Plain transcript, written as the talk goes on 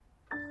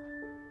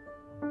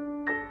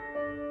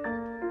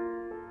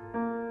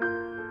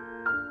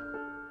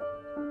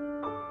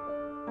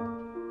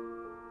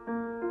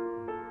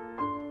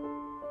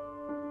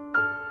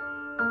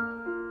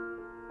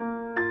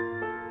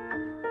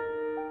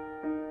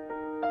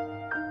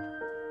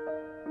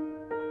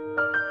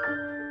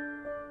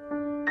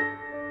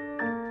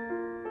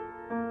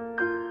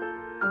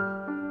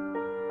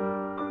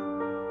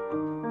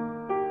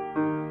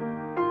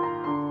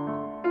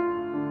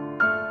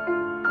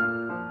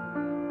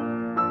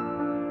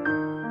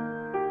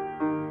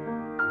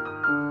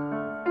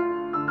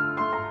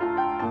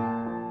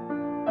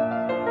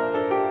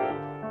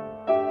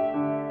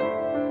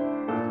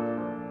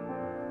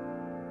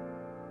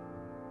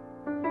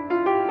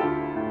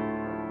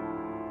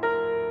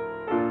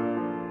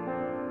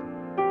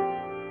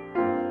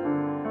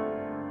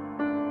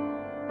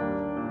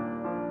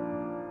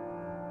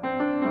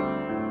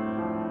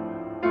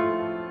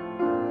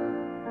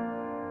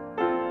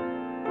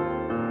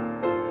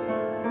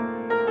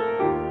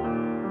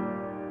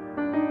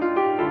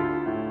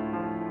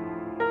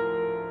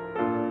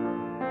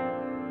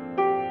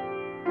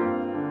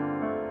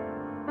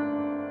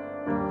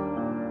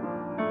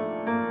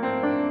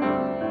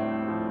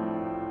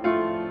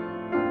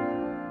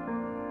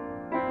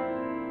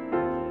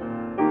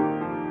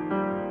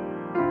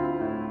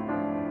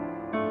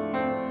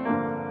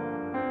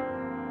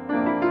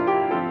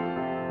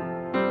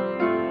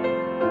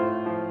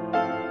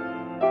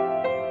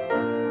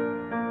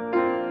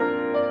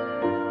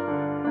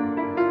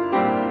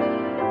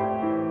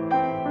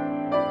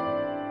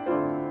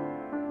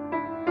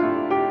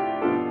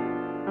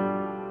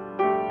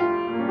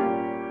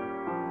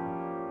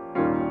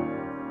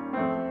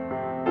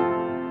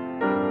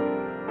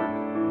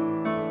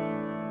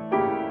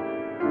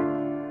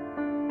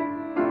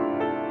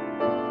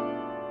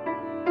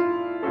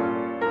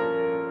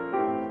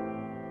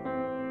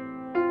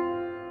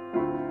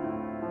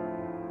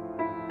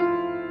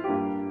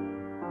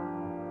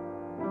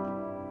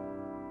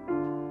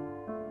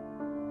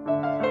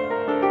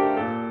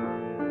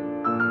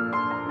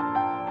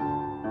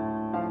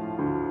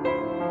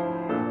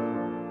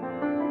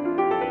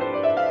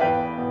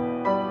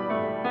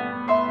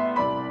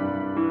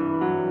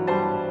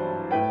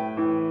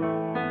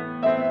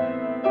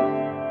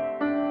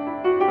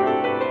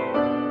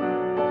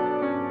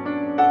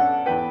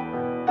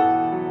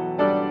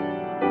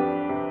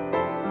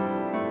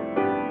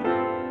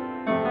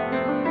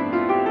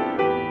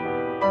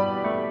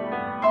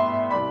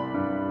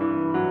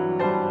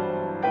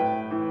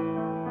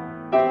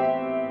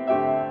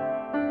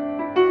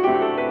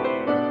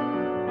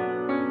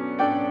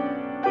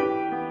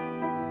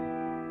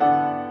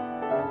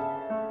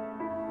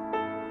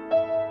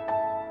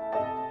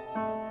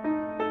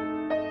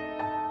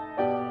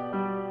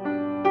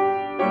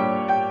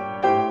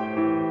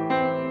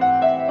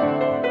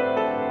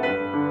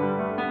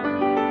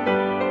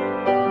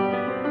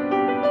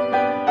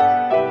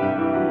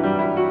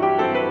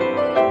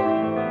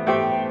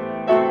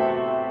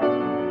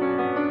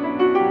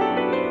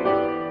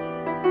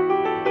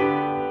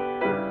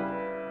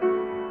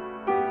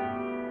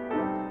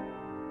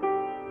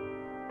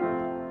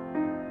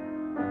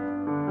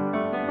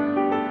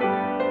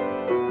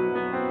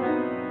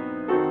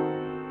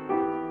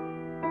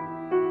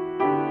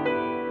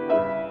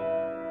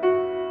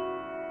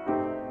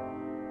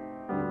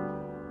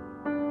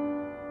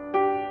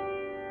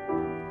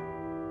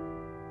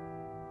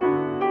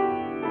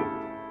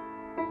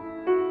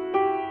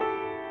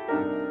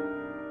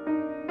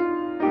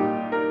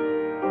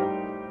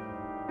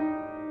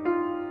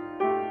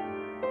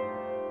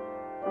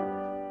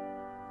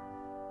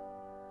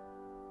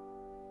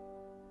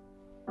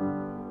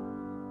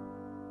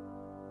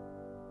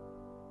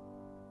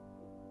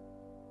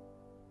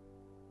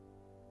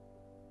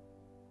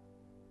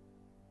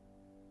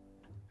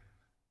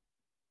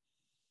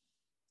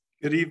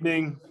Good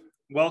evening.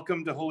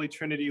 Welcome to Holy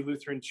Trinity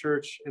Lutheran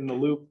Church in the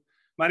Loop.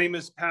 My name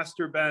is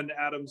Pastor Ben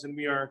Adams, and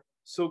we are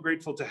so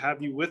grateful to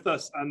have you with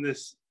us on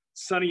this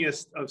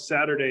sunniest of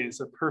Saturdays,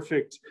 a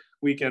perfect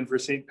weekend for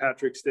St.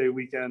 Patrick's Day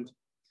weekend.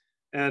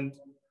 And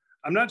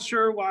I'm not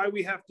sure why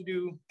we have to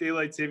do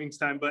daylight savings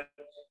time, but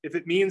if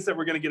it means that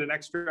we're going to get an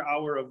extra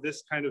hour of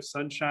this kind of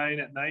sunshine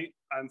at night,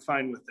 I'm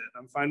fine with it.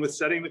 I'm fine with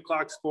setting the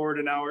clocks forward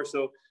an hour.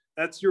 So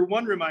that's your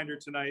one reminder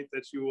tonight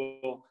that you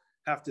will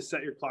have to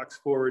set your clocks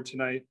forward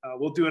tonight.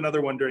 We'll do another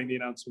one during the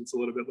announcements a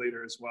little bit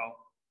later as well.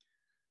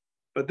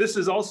 But this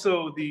is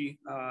also the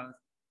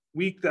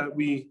week that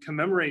we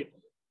commemorate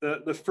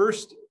the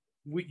first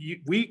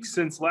week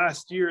since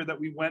last year that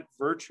we went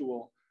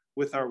virtual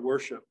with our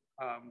worship.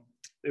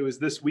 It was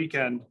this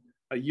weekend,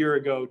 a year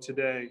ago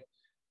today,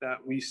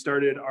 that we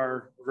started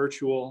our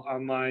virtual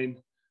online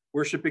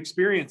worship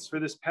experience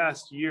for this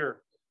past year,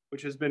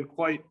 which has been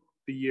quite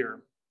the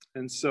year.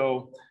 And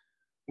so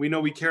we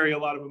know we carry a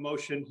lot of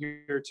emotion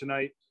here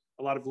tonight,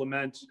 a lot of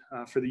lament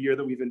for the year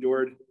that we've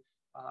endured.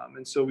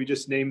 And so we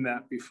just name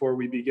that before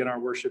we begin our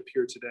worship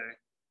here today.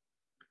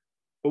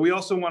 But we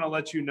also want to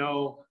let you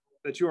know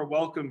that you are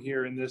welcome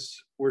here in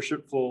this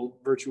worshipful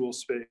virtual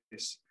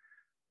space,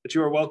 that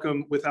you are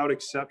welcome without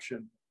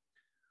exception.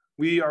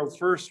 We are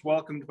first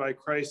welcomed by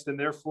Christ, and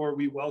therefore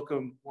we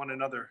welcome one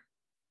another.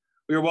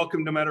 We are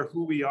welcome no matter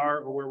who we are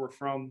or where we're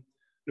from,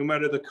 no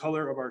matter the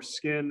color of our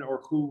skin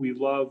or who we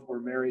love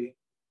or marry.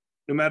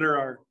 No matter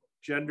our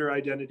gender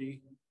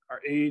identity, our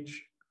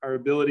age, our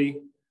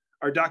ability,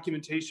 our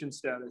documentation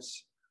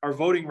status, our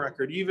voting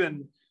record,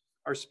 even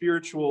our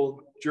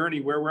spiritual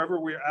journey,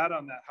 wherever we're at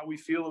on that, how we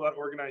feel about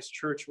organized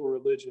church or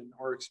religion,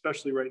 or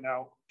especially right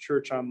now,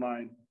 church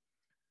online.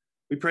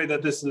 We pray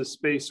that this is a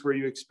space where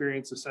you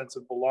experience a sense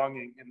of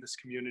belonging in this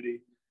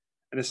community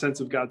and a sense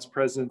of God's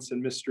presence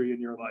and mystery in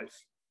your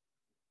life.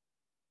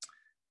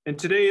 And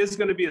today is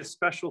going to be a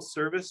special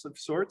service of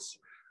sorts.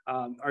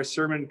 Our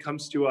sermon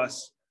comes to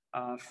us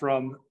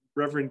from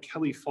Reverend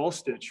Kelly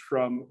Falstich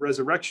from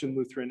Resurrection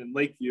Lutheran in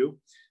Lakeview,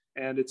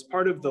 and it's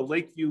part of the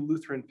Lakeview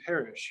Lutheran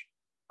Parish.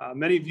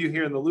 Many of you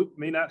here in the Loop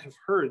may not have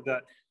heard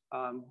that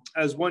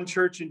as one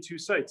church in two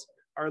sites,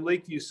 our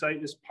Lakeview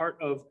site is part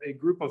of a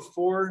group of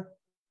 4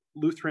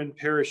 Lutheran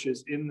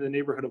parishes in the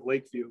neighborhood of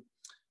Lakeview.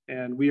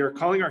 And we are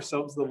calling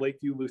ourselves the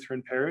Lakeview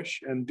Lutheran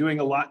Parish and doing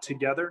a lot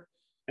together.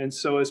 And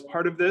so as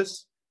part of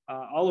this,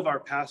 all of our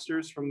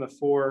pastors from the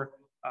 4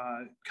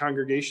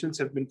 congregations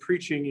have been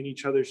preaching in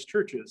each other's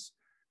churches.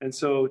 And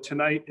so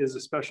tonight is a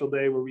special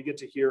day where we get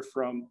to hear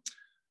from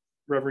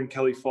Reverend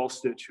Kelly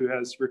Falstich, who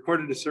has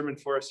recorded a sermon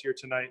for us here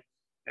tonight.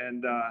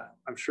 And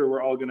I'm sure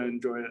we're all going to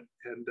enjoy it.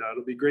 And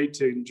it'll be great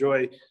to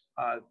enjoy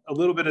a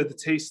little bit of the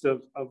taste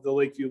of the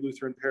Lakeview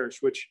Lutheran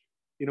Parish, which,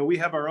 you know, we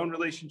have our own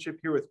relationship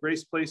here with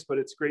Grace Place, but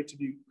it's great to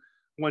be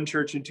one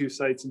church in 2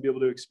 sites and be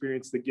able to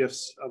experience the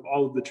gifts of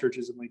all of the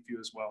churches in Lakeview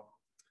as well.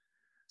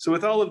 So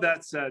with all of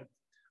that said,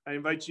 I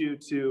invite you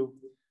to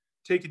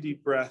take a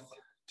deep breath,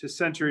 to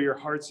center your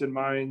hearts and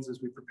minds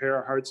as we prepare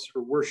our hearts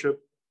for worship.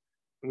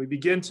 And we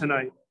begin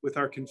tonight with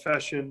our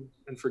confession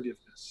and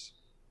forgiveness.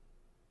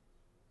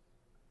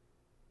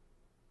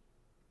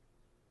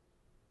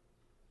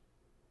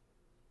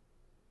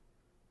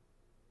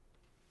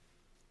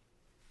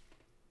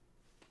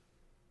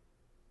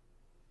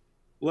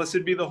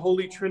 Blessed be the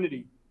Holy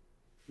Trinity,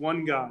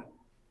 one God,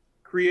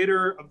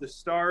 creator of the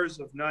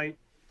stars of night,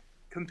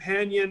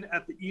 companion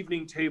at the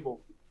evening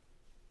table,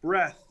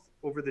 breath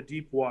over the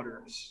deep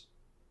waters.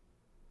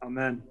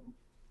 Amen.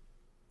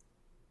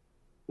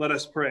 Let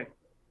us pray.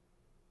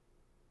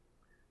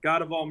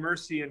 God of all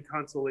mercy and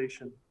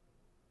consolation,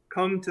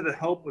 come to the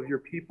help of your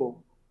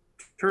people,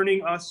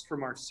 turning us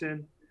from our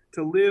sin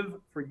to live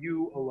for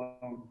you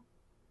alone.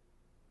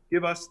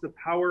 Give us the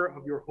power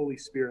of your Holy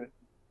Spirit,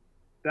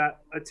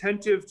 that,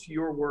 attentive to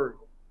your word,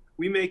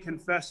 we may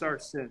confess our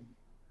sin,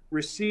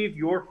 receive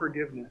your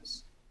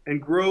forgiveness,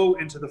 and grow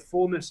into the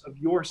fullness of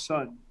your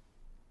Son,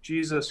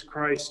 Jesus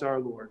Christ our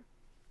Lord.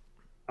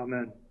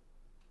 Amen.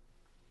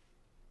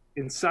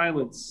 In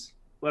silence,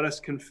 let us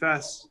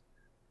confess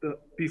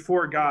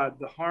before God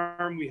the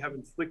harm we have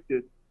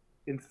inflicted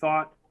in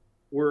thought,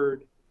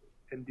 word,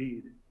 and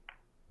deed.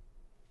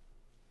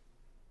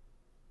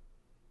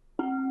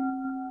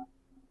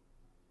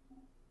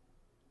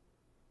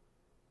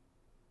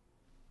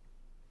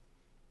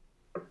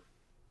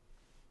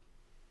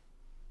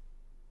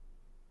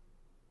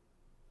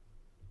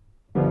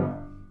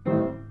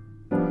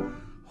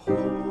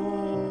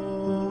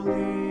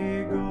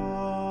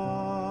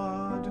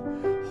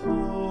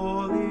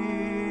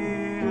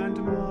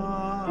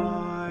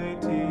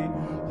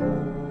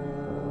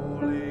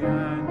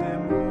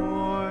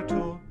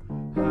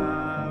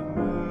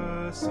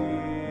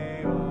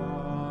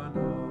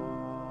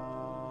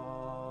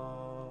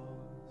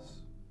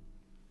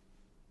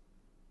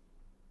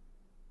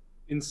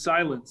 In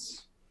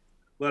silence,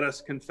 let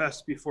us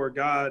confess before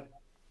God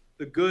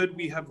the good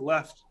we have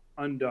left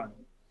undone.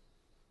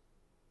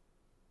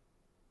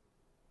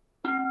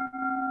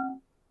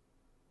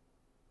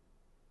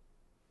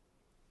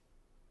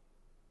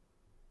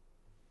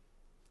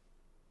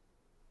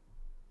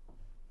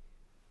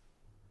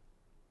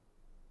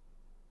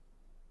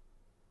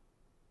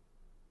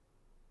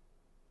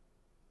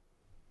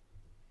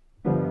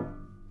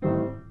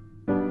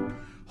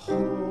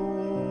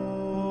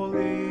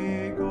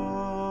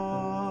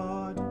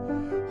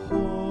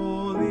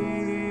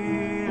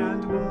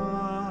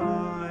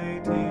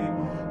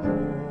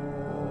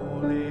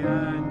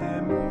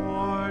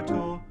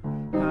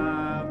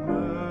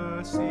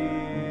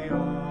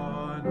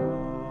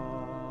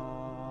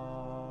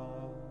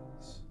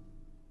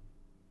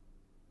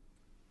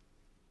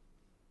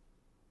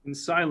 In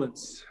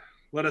silence,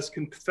 let us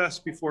confess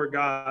before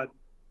God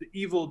the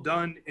evil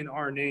done in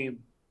our name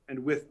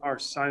and with our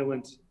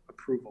silent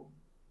approval.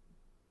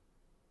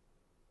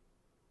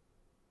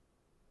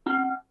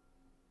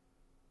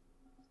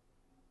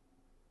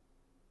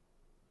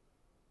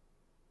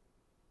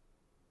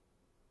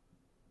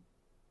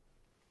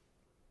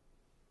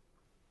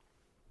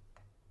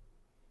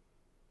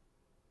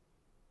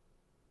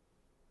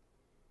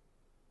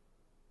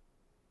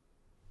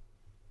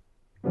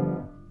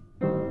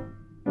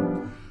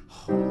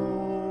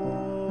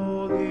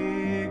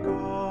 Holy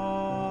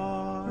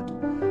God,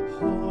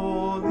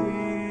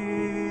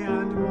 holy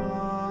and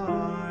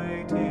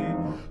mighty,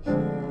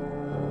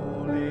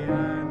 holy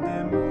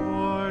and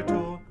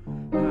immortal,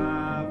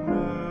 have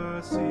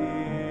mercy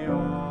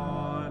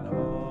on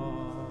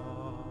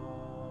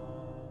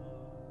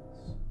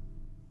us.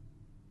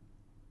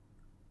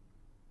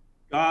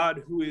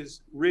 God, who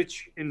is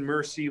rich in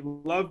mercy,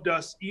 loved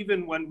us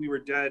even when we were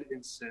dead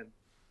in sin,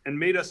 and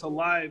made us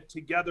alive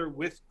together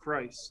with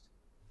Christ.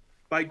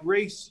 By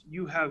grace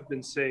you have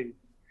been saved.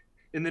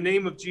 In the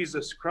name of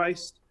Jesus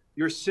Christ,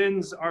 your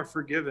sins are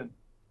forgiven.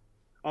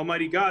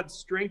 Almighty God,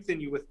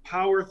 strengthen you with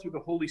power through the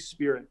Holy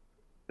Spirit,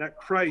 that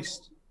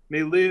Christ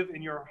may live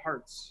in your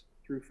hearts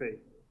through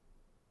faith.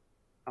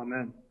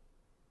 Amen.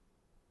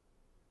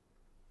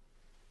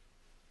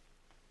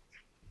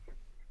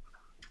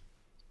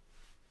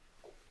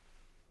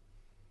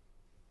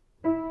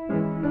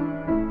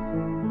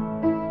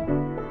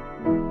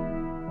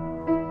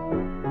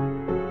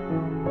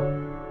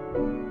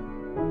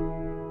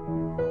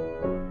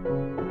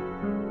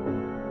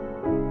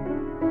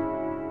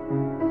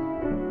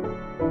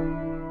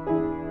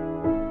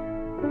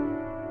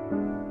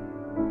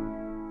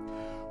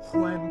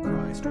 When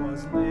Christ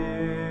was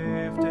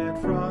lifted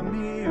from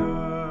the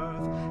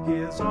earth,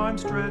 his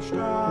arms stretched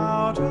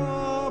out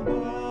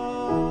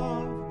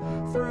above,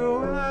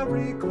 through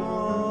every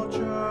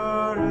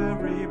culture,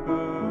 every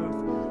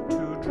birth,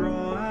 to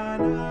draw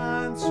an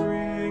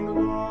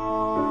answering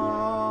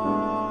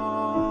love.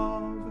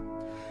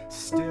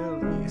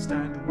 Still east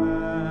and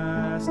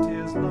west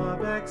his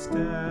love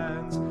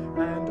extends,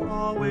 and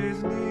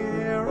always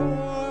near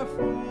or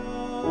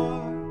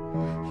far,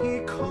 he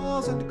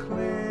calls and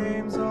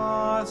claims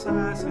us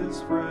as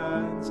his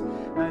friends,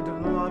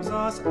 and loves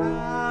us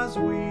as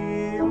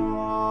we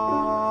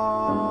are.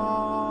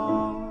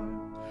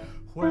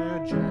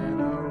 Where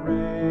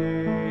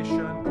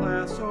generation,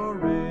 class, or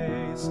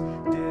race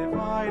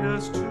divide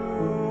us to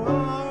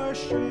our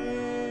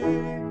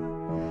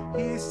shame,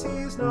 he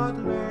sees not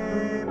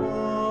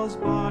labels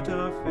but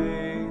a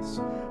face,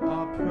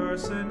 a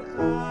person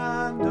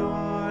and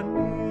a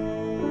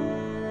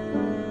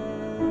name.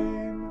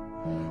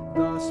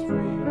 Thus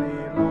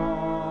freely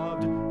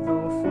loved,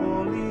 though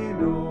fully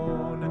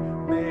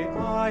known, may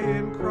I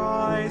in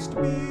Christ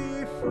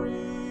be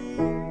free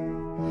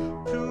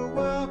to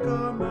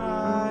welcome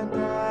and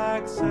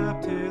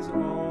accept his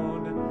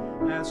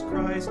own, as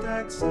Christ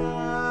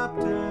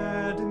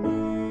accepted me.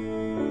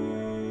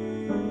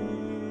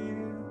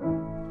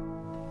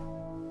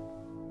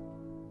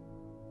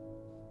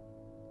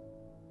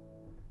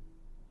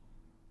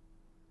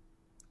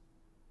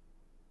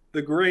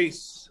 The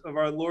grace of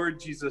our Lord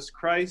Jesus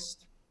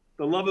Christ,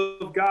 the love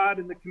of God,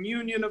 and the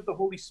communion of the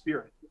Holy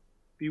Spirit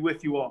be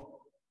with you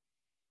all.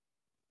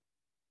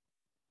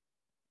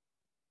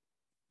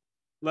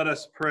 Let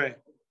us pray.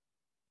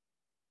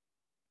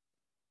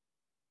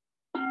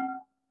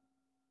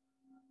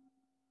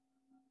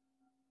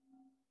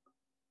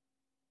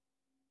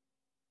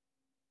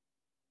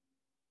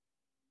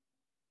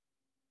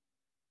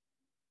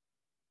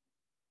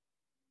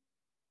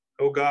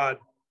 O God,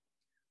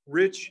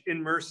 rich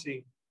in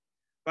mercy,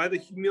 by the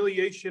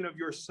humiliation of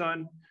your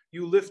Son,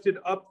 you lifted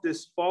up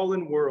this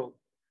fallen world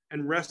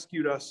and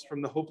rescued us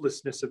from the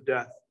hopelessness of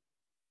death.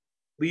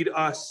 Lead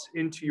us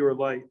into your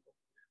light,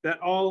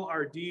 that all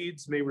our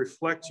deeds may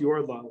reflect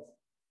your love.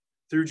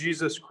 Through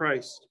Jesus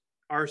Christ,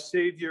 our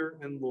Savior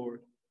and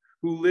Lord,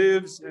 who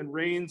lives and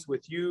reigns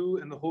with you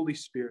and the Holy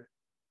Spirit,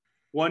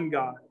 one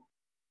God,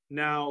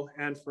 now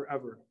and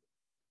forever.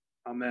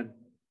 Amen.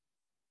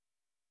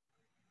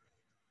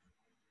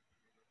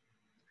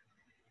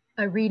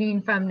 A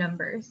reading from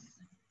Numbers.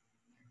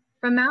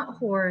 From Mount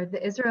Hor,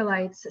 the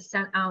Israelites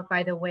sent out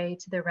by the way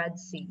to the Red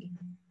Sea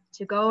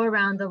to go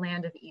around the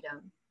land of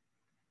Edom.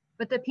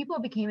 But the people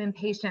became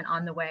impatient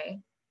on the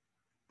way.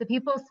 The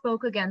people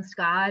spoke against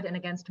God and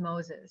against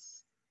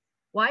Moses.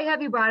 Why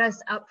have you brought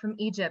us up from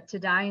Egypt to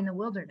die in the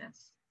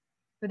wilderness?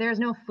 For there is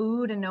no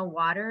food and no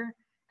water,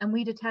 and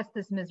we detest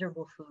this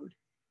miserable food.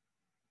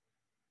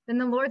 Then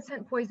the Lord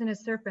sent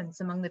poisonous serpents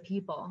among the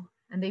people,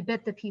 and they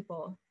bit the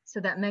people, so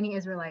that many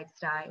Israelites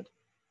died.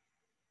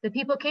 The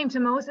people came to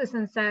Moses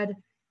and said,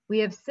 "We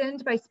have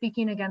sinned by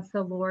speaking against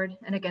the Lord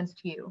and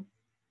against you.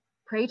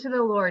 Pray to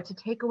the Lord to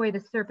take away the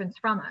serpents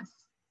from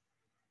us."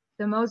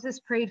 So Moses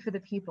prayed for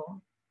the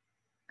people.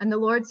 And the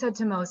Lord said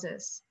to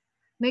Moses,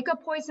 "Make a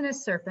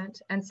poisonous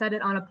serpent and set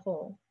it on a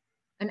pole,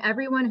 and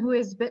everyone who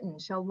is bitten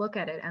shall look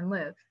at it and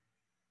live."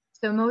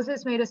 So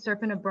Moses made a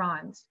serpent of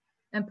bronze,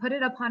 and put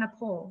it upon a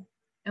pole.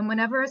 And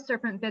whenever a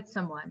serpent bit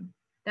someone,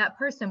 that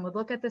person would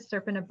look at the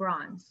serpent of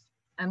bronze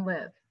and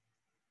live.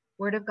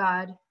 Word of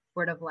God,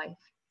 word of life.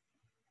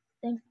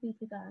 Thanks be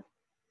to God.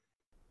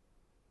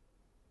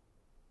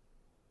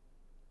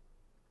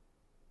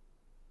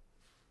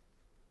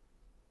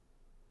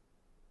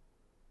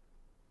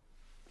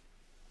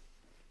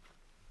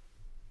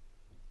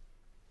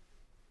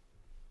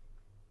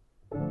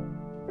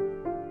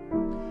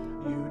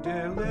 You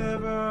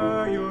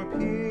deliver your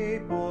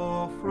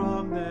people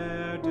from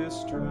their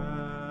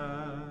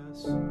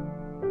distress.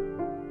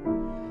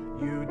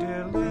 You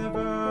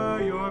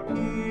deliver your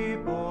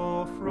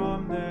people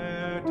from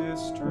their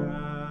distress.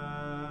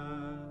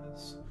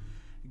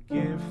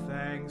 Give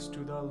thanks to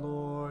the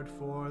Lord,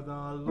 for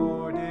the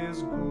Lord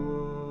is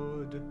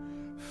good,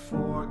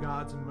 for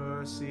God's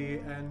mercy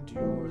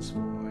endures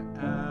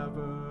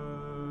forever.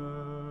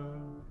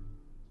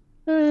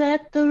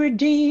 Let the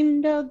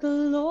redeemed of the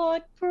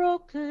Lord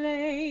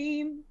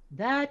proclaim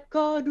that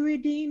God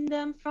redeemed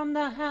them from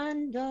the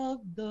hand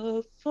of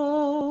the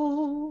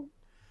foe.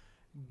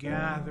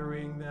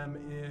 Gathering them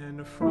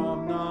in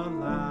from the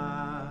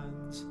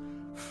lands,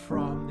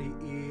 from the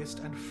east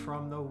and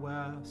from the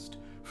west,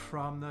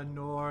 from the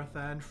north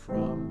and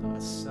from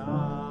the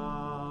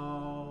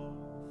south.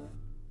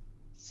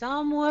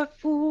 Some were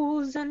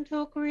fools and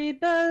took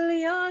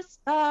rebellious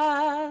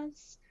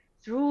paths.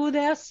 Through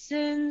their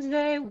sins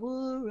they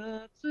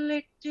were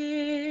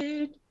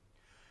afflicted.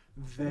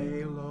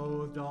 They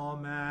loathed all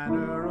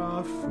manner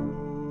of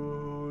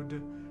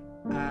food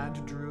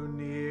and drew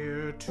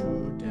near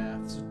to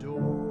death's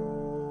door.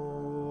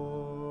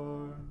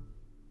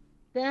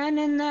 Then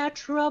in their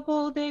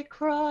trouble they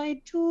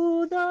cried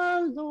to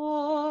the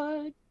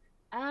Lord,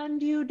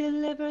 and you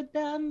delivered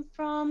them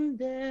from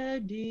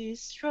their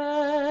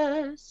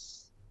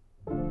distress.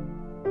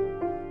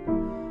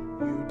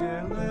 You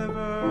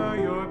deliver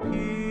your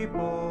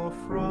people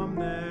from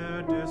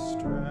their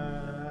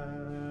distress.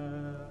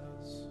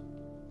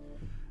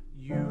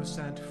 You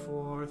sent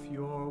forth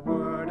your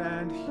word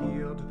and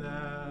healed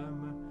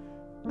them,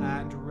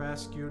 and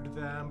rescued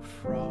them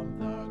from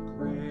the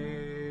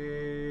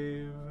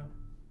grave.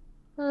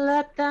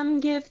 Let them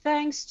give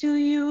thanks to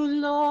you,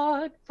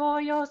 Lord, for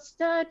your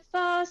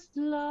steadfast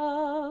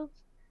love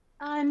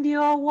and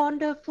your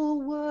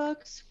wonderful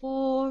works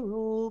for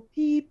all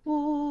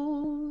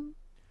people.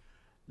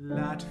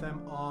 Let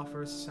them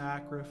offer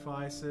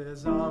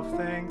sacrifices of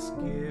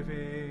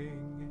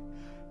thanksgiving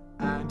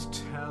and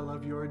tell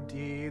of your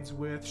deeds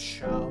with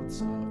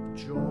shouts of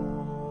joy.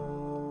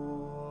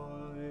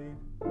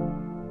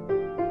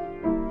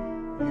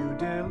 You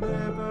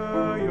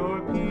deliver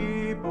your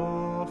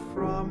people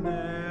from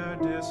their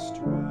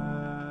distress.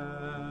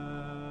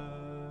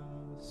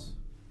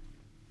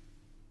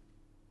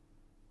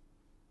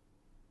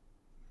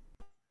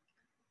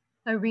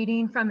 A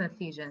reading from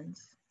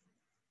Ephesians.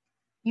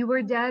 You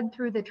were dead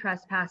through the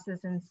trespasses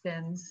and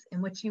sins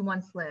in which you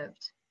once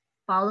lived,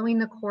 following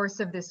the course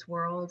of this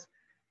world,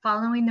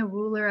 following the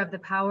ruler of the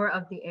power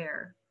of the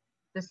air,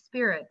 the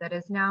spirit that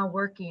is now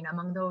working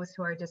among those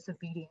who are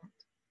disobedient.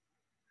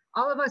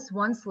 All of us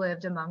once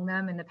lived among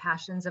them in the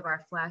passions of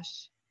our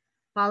flesh,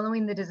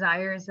 following the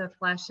desires of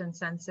flesh and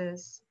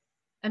senses,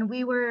 and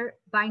we were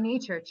by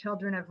nature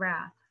children of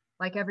wrath,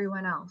 like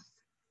everyone else.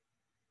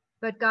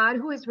 But God,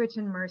 who is rich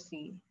in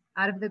mercy,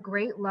 out of the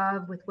great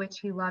love with which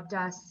he loved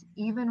us,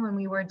 even when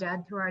we were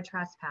dead through our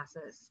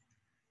trespasses,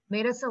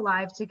 made us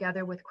alive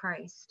together with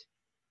Christ.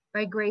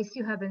 By grace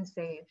you have been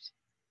saved,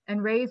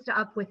 and raised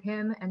up with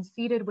him and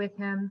seated with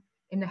him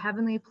in the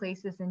heavenly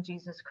places in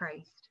Jesus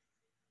Christ,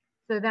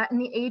 so that in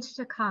the age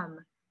to come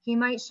he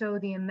might show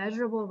the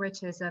immeasurable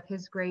riches of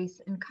his grace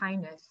and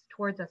kindness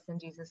towards us in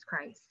Jesus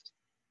Christ.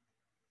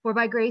 For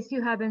by grace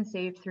you have been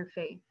saved through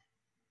faith,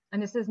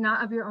 and this is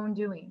not of your own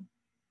doing.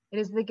 It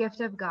is the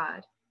gift of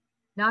God,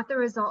 not the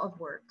result of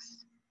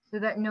works, so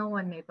that no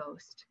one may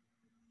boast.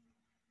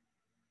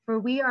 For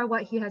we are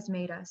what he has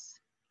made us,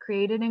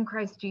 created in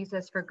Christ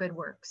Jesus for good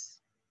works,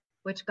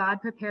 which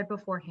God prepared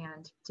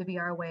beforehand to be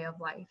our way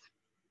of life.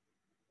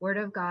 Word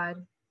of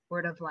God,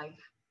 word of life.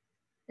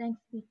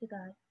 Thanks be to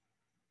God.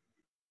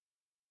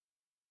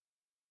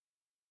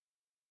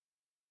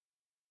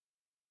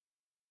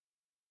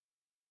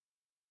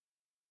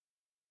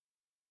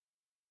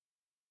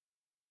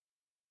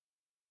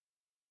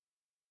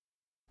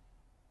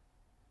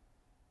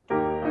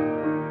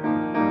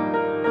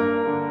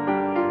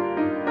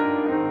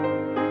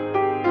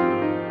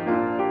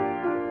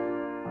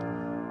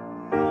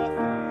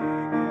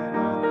 Nothing in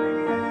all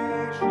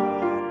creation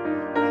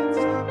can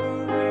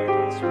separate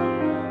us from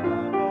the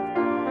love of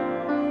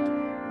God.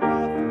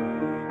 Nothing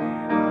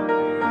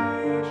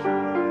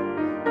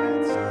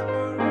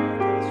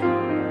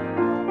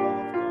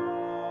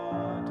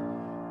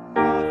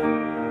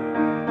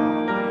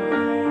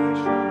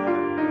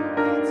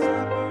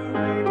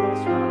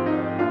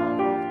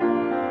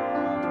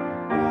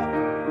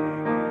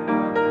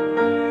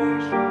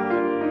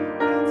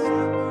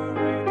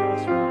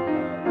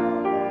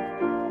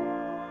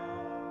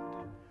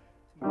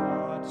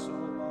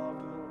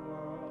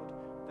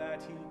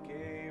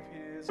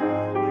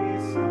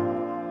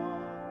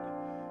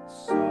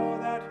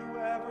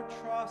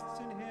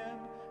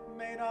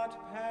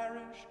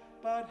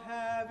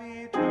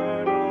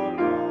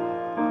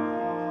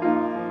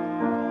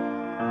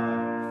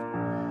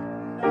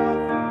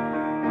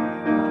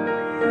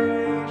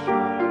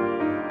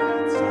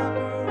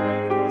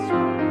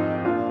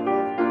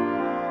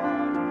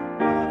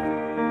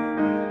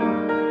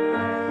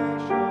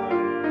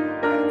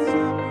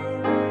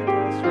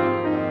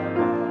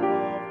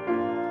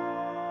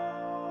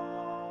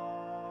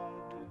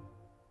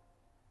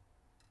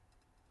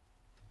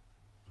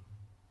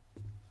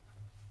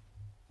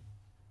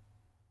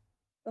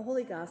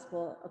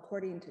Gospel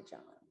according to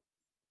John.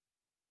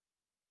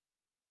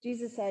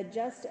 Jesus said,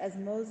 "Just as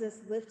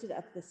Moses lifted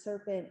up the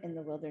serpent in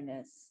the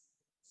wilderness,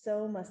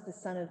 so must the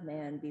Son of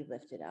Man be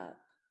lifted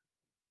up,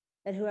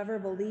 that whoever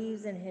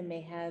believes in him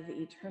may have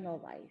eternal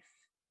life.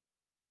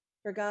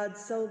 For God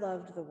so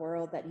loved the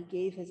world that he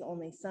gave his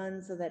only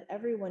Son, so that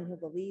everyone who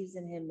believes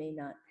in him may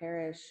not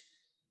perish,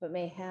 but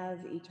may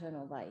have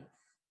eternal life.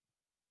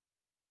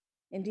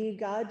 Indeed,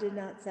 God did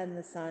not send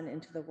the Son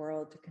into the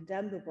world to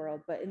condemn the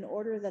world, but in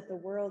order that the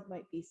world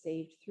might be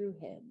saved through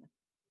him.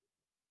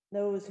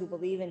 Those who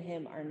believe in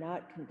him are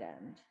not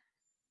condemned,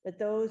 but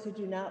those who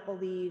do not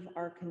believe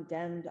are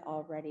condemned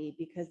already,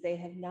 because they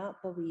have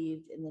not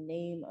believed in the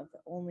name of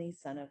the only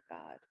Son of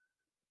God.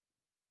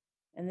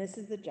 And this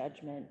is the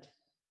judgment,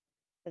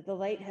 that the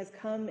light has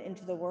come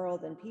into the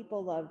world, and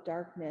people love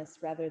darkness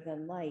rather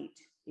than light,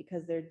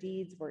 because their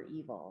deeds were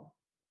evil.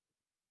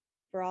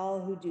 For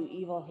all who do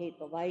evil hate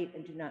the light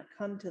and do not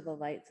come to the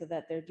light, so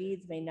that their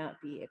deeds may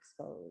not be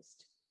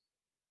exposed.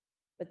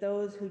 But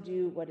those who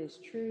do what is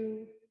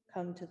true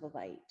come to the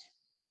light,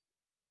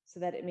 so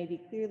that it may be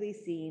clearly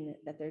seen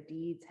that their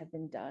deeds have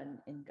been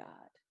done in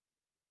God."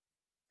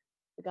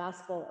 The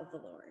Gospel of the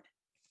Lord.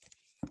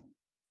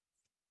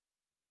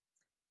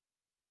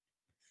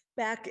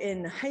 Back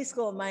in high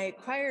school, my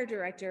choir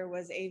director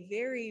was a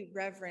very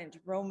reverent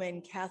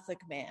Roman Catholic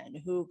man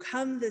who,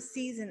 come the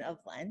season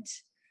of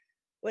Lent,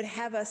 would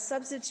have us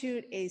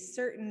substitute a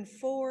certain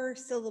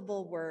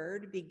 4-syllable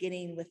word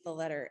beginning with the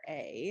letter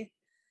A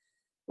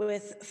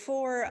with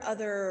 4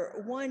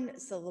 other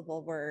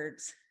 1-syllable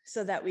words,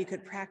 so that we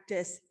could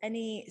practice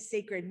any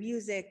sacred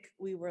music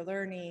we were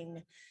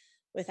learning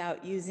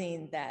without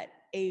using that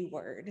A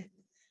word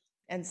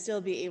and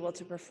still be able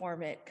to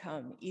perform it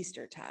come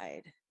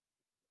Eastertide.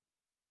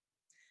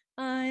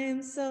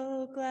 I'm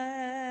so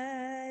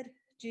glad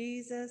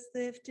Jesus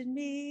lifted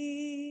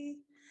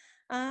me.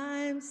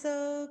 I'm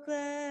so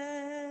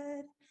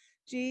glad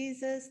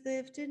Jesus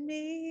lifted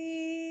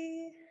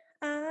me.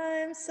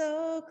 I'm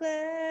so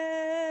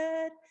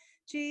glad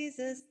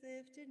Jesus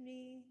lifted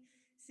me.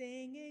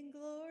 Singing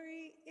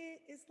glory,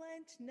 it is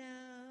Lent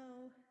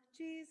now.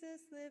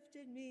 Jesus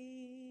lifted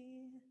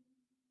me.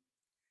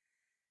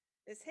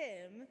 This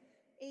hymn,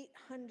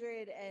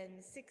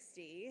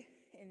 860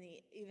 in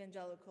the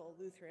Evangelical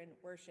Lutheran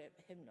Worship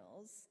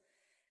Hymnals,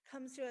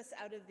 comes to us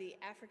out of the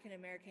African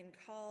American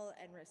call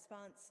and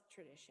response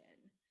tradition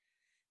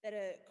that,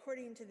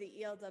 according to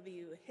the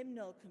ELW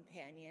Hymnal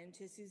Companion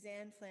to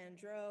Suzanne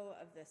Flandreau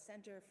of the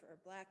Center for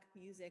Black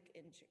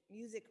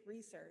Music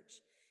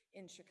Research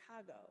in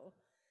Chicago,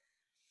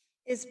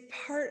 is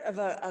part of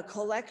a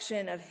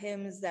collection of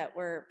hymns that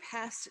were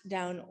passed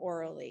down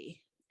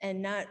orally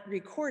and not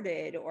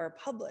recorded or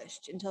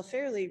published until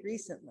fairly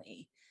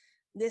recently.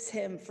 This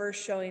hymn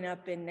first showing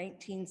up in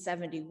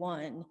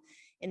 1971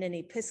 in an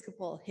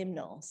Episcopal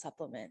hymnal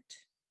supplement.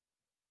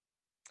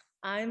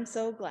 I'm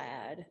so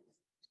glad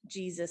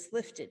Jesus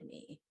lifted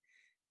me.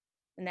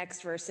 The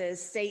next verse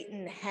is,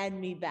 Satan had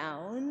me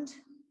bound,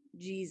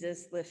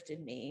 Jesus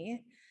lifted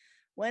me.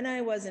 When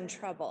I was in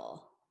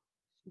trouble,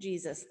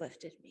 Jesus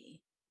lifted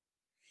me.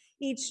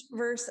 Each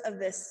verse of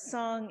this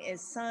song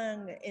is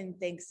sung in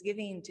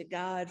thanksgiving to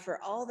God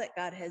for all that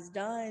God has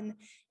done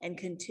and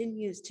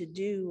continues to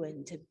do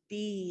and to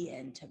be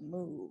and to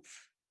move.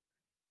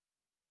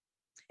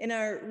 In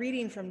our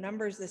reading from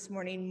Numbers this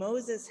morning,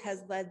 Moses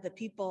has led the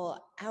people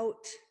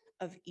out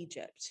of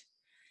Egypt.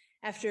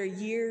 After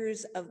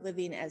years of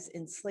living as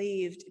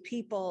enslaved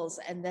peoples,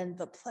 and then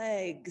the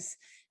plagues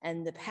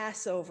and the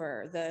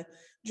Passover, the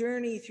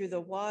journey through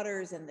the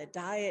waters and the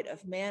diet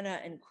of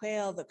manna and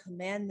quail, the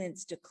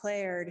commandments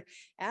declared,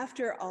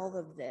 after all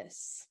of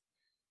this,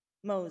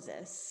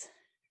 Moses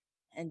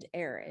and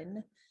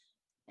Aaron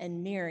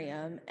and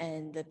Miriam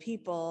and the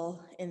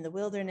people in the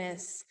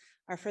wilderness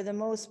are, for the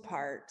most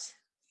part,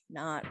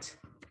 not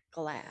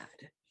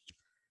glad.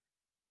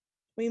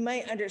 We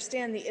might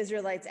understand the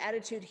Israelites'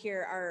 attitude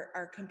here.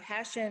 Our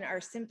compassion,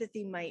 our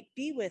sympathy might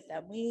be with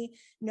them. We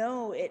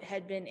know it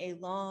had been a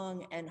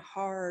long and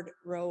hard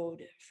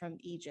road from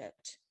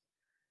Egypt.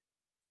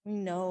 We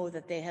know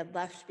that they had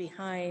left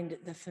behind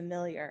the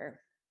familiar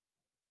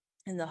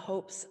in the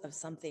hopes of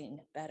something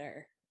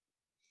better.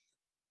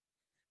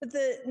 But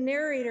the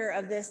narrator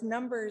of this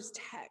Numbers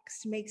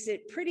text makes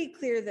it pretty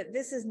clear that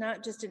this is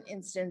not just an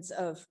instance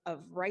of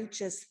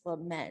righteous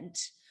lament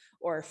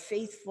or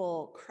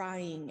faithful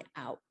crying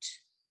out.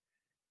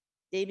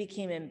 They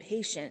became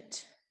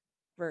impatient,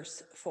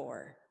 verse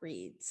 4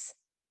 reads.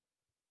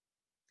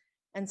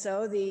 And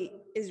so the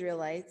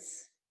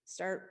Israelites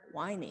start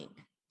whining,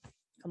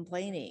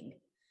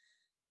 complaining,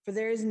 for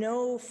there is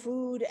no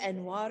food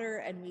and water,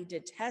 and we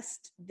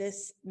detest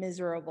this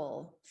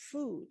miserable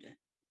food.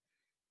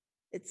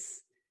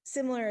 It's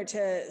similar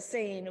to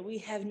saying we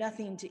have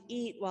nothing to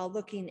eat while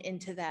looking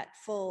into that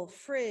full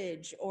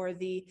fridge, or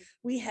the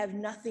we have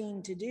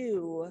nothing to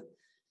do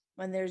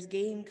when there's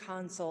game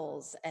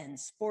consoles and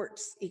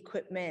sports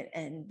equipment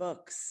and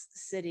books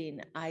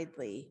sitting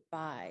idly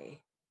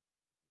by.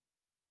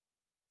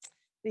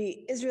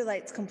 The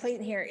Israelites'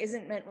 complaint here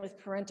isn't meant with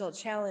parental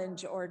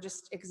challenge or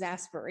just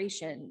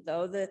exasperation,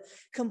 though the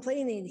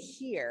complaining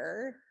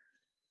here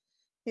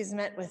is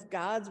met with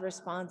God's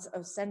response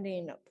of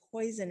sending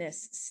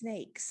poisonous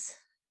snakes,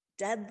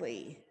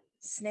 deadly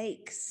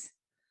snakes.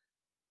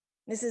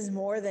 This is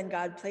more than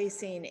God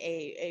placing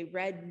a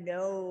red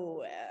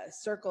no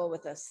circle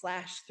with a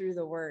slash through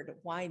the word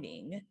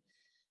whining,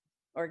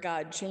 or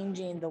God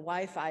changing the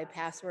Wi-Fi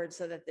password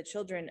so that the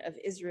children of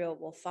Israel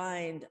will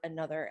find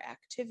another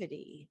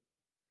activity.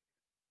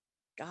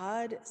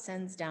 God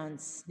sends down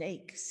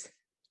snakes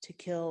to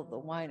kill the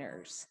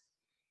whiners.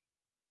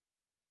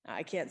 Now,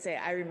 I can't say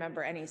I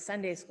remember any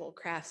Sunday school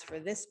crafts for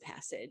this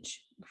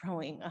passage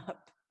growing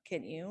up,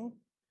 can you?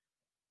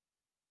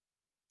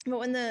 But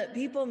when the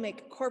people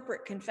make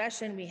corporate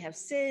confession, we have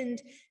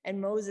sinned,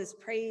 and Moses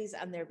prays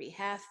on their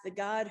behalf, the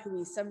God who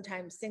we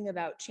sometimes sing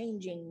about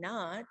changing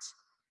not,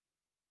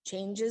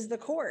 changes the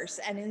course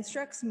and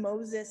instructs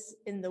Moses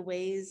in the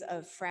ways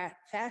of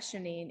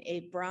fashioning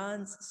a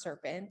bronze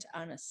serpent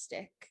on a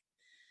stick.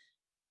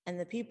 And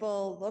the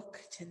people look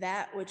to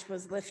that which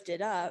was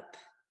lifted up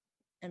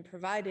and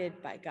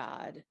provided by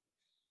God,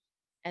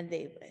 and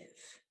they live.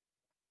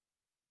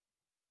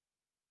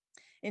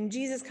 In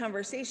Jesus'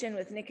 conversation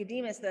with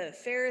Nicodemus, the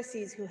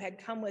Pharisee who had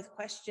come with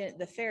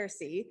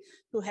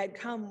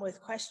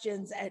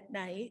questions at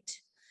night,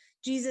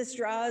 Jesus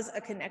draws a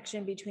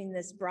connection between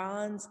this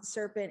bronze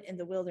serpent in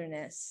the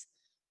wilderness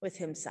with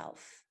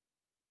himself.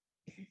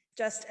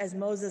 Just as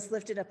Moses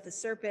lifted up the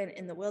serpent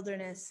in the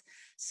wilderness,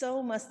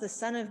 so must the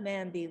Son of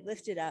Man be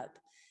lifted up,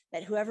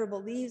 that whoever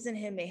believes in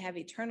him may have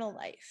eternal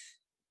life,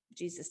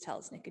 Jesus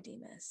tells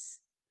Nicodemus.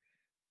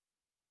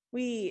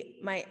 We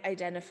might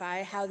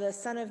identify how the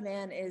Son of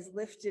Man is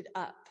lifted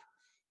up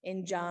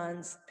in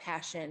John's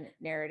Passion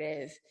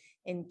narrative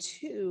in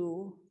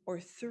 2 or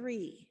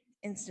 3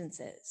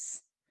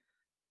 instances.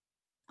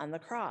 On the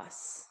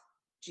cross,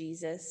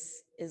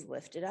 Jesus is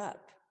lifted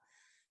up.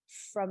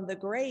 From the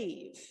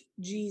grave,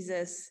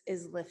 Jesus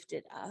is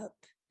lifted up.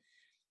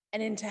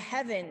 And into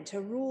heaven,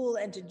 to rule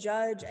and to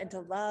judge and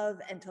to love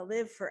and to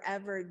live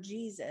forever,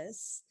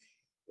 Jesus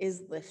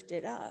is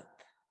lifted up.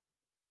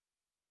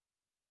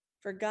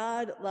 For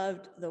God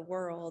loved the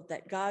world,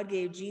 that God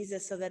gave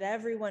Jesus so that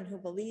everyone who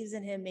believes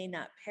in him may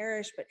not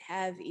perish but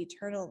have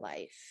eternal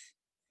life.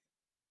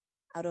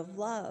 Out of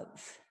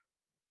love,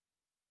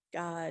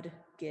 God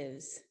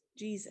gives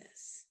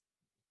Jesus.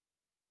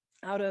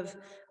 Out of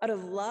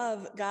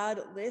love, God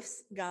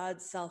lifts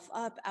God's self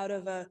up out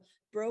of a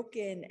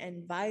broken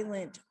and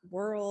violent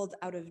world,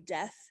 out of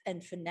death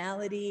and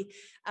finality,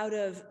 out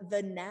of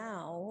the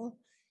now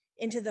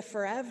into the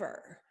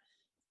forever,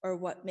 or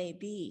what may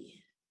be.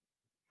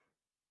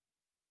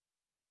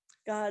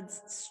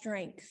 God's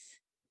strength,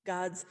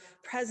 God's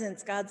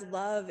presence, God's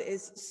love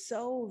is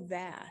so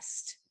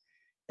vast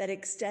that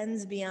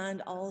extends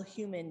beyond all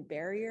human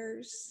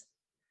barriers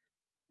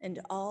and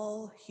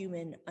all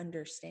human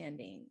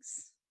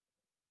understandings.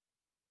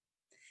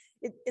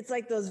 It's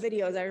like those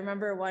videos. I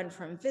remember one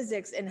from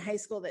physics in high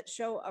school that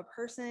show a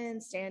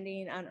person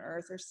standing on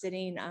Earth or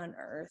sitting on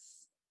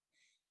Earth.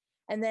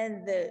 And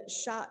then the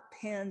shot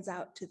pans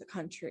out to the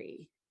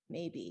country,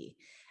 maybe,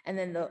 and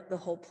then the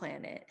whole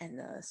planet and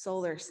the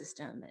solar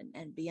system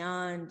and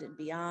beyond and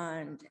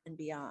beyond and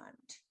beyond.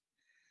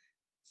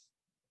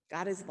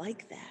 God is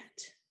like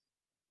that.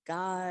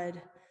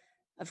 God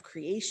of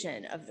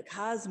creation, of the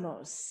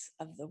cosmos,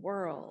 of the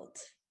world.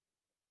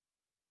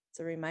 It's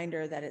a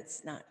reminder that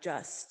it's not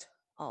just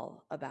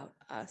all about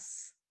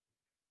us.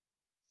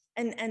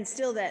 And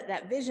still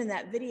that vision,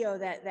 that video,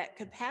 that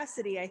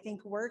capacity, I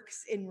think,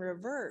 works in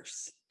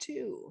reverse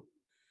too.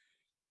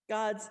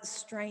 God's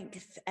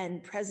strength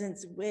and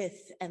presence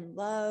with and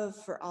love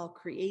for all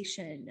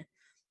creation,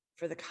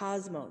 for the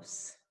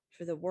cosmos,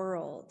 for the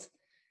world,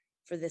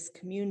 for this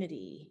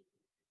community,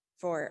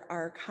 for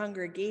our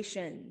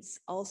congregations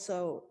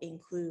also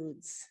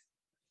includes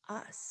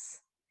us,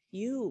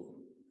 you,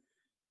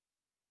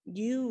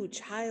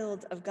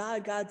 child of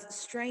God. God's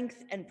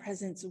strength and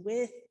presence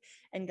with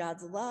and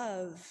God's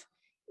love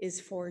is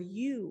for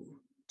you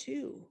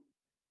too,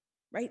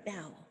 right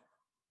now,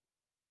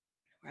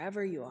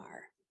 wherever you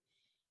are,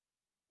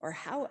 or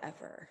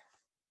however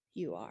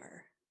you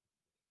are.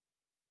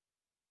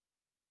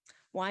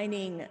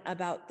 Whining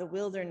about the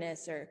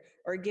wilderness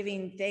or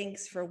giving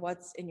thanks for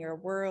what's in your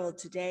world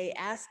today,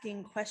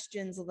 asking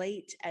questions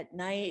late at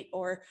night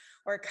or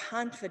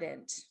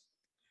confident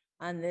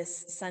on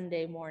this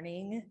Sunday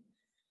morning,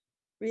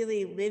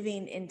 really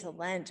living into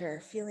Lent or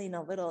feeling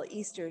a little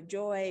Easter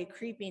joy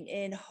creeping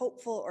in,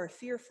 hopeful or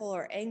fearful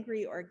or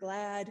angry or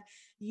glad,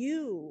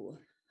 you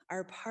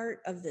are part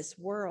of this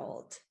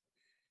world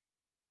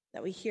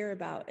that we hear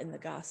about in the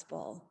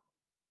gospel.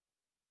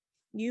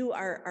 You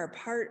are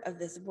part of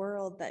this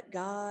world that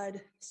God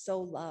so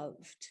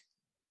loved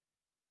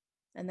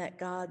and that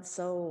God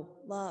so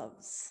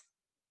loves.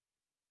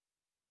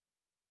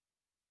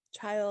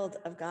 Child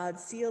of God,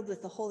 sealed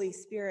with the Holy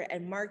Spirit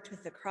and marked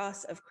with the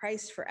cross of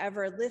Christ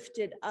forever,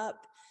 lifted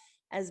up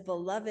as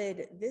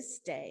beloved this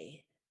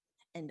day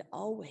and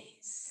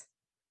always.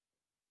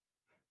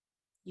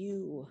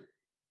 You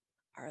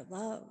are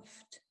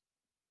loved.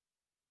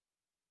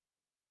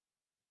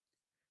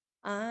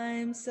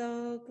 I'm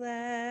so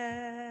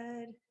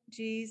glad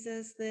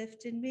Jesus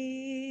lifted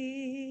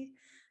me.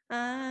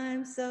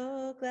 I'm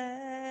so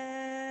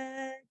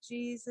glad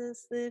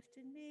Jesus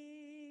lifted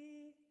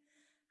me.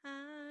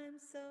 I'm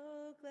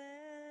so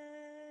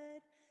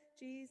glad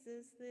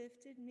Jesus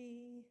lifted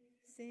me.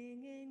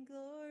 Singing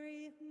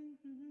glory.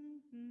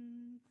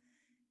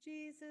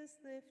 Jesus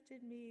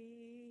lifted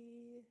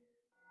me.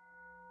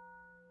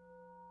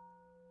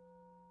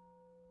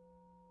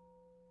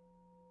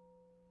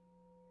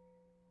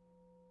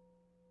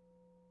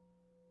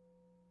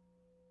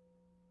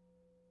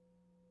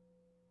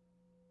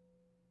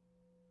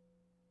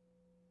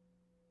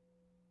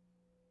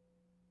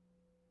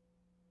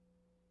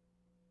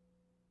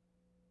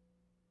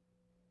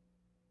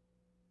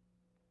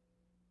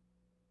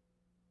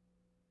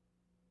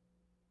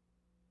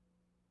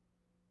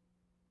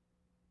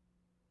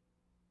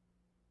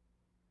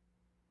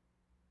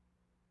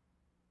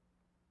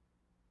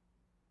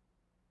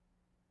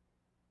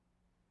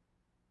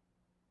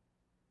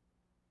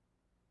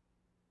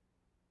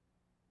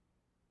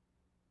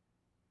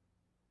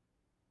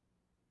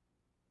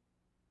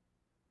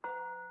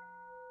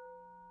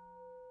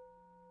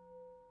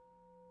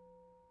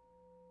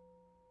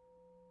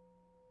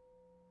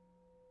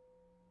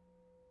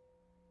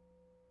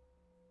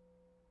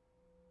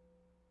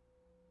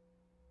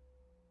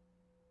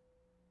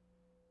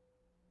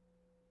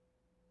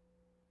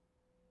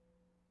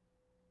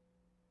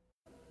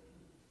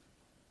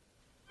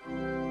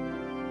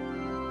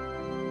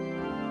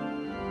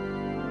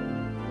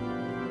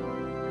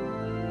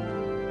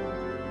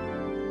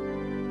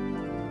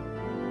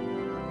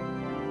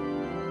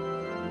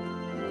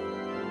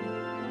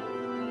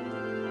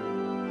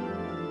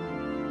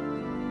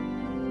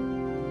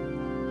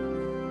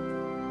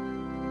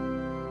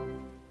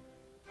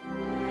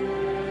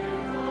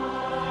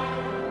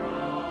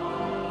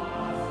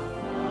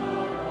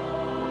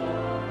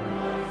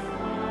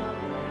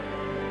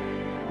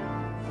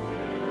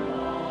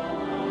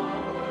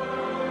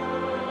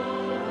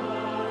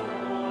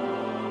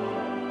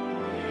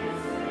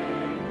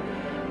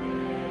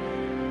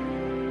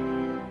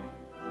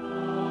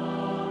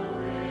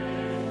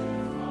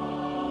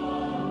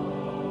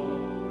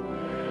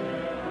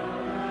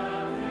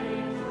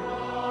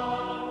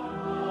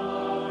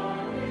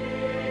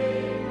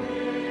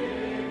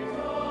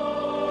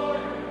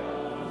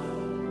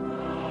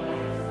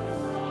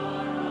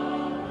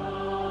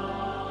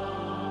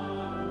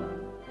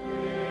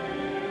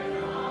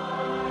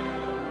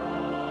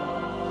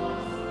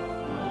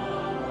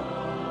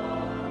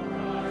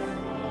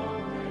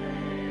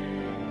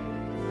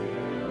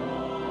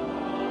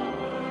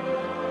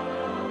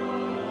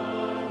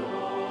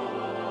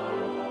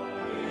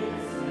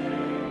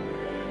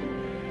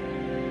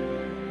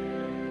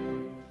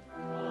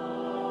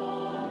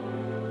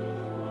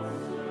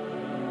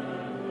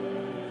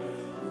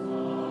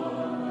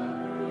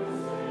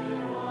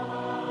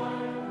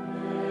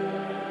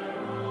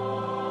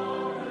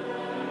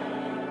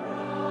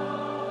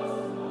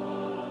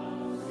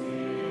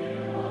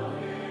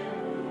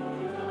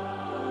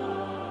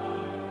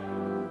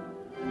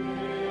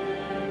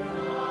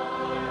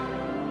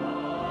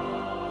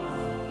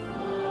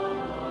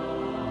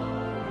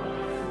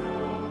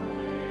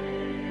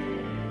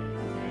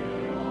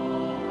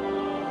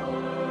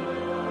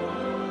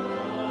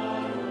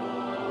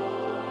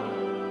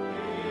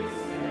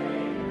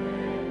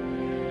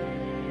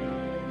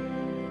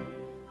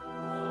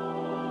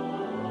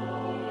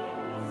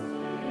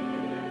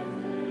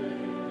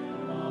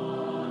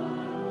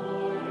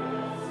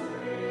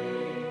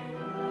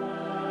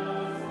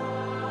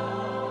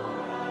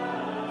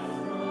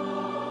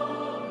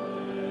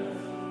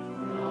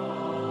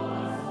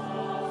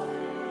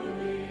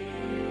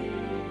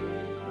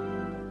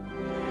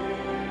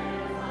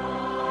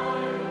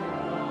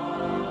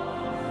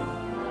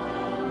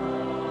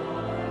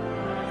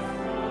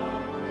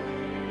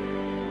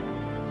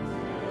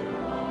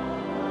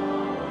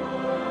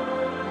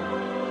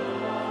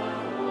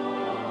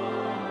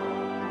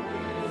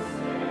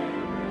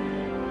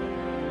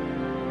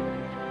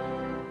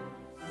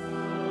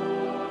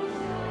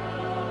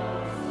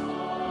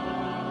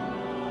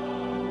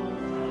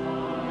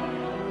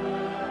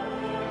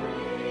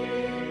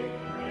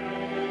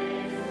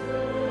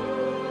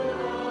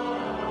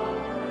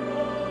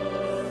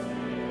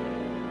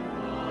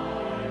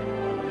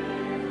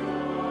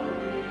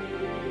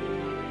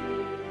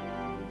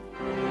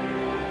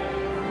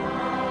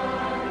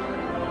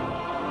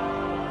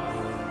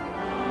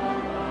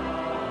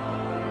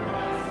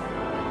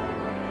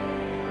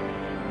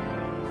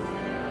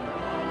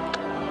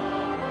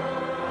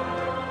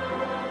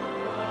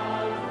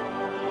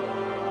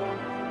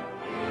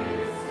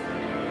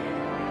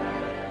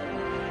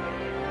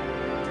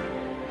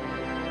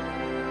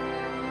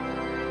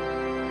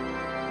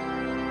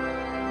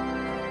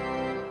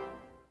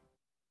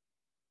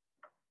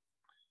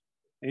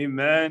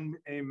 Amen.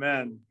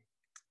 Amen.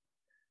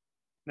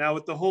 Now,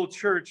 with the whole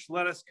church,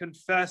 let us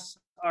confess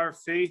our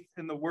faith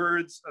in the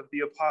words of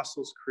the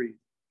Apostles' Creed.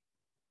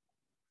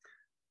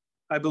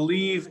 I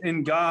believe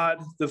in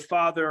God, the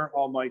Father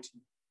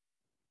Almighty,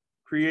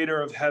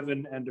 creator of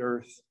heaven and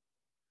earth.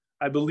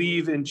 I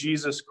believe in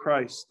Jesus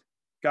Christ,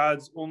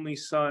 God's only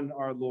Son,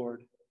 our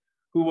Lord,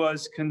 who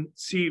was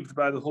conceived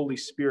by the Holy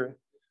Spirit,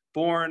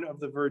 born of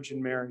the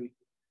Virgin Mary,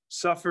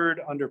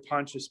 suffered under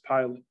Pontius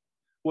Pilate,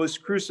 was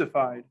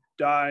crucified,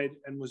 died,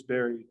 and was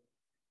buried.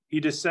 He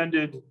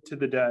descended to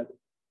the dead.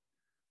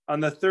 On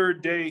the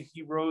third day,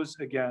 he rose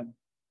again.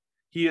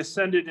 He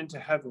ascended into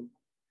heaven.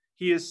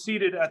 He is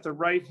seated at the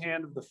right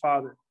hand of the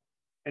Father,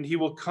 and he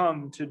will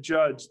come to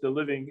judge the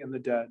living and the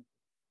dead.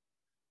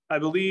 I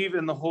believe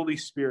in the Holy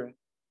Spirit,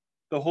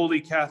 the Holy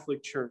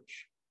Catholic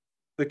Church,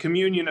 the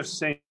communion of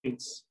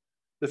saints,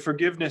 the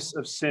forgiveness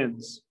of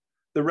sins,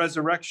 the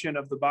resurrection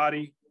of the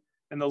body,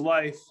 and the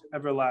life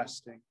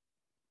everlasting.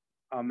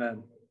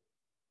 Amen.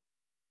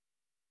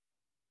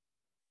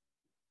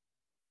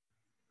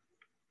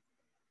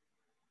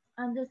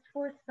 On this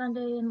fourth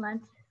Sunday in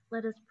Lent,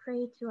 let us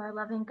pray to our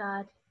loving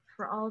God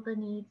for all the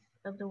needs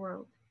of the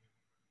world.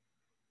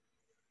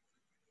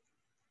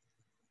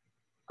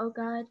 O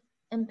God,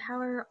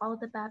 empower all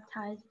the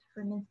baptized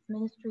for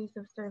ministries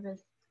of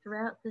service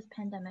throughout this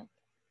pandemic.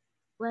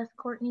 Bless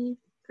Courtney,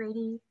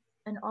 Grady,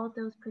 and all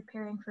those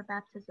preparing for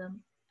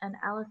baptism, and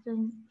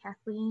Allison,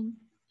 Kathleen,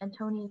 and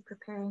Tony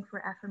preparing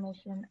for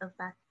affirmation of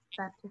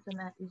baptism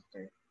at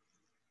Easter.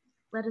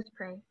 Let us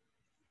pray.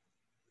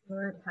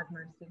 Lord, have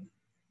mercy.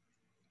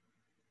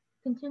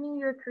 Continue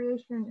your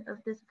creation of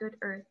this good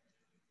earth,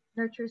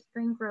 nurture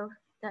spring growth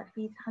that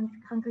feeds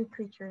hungry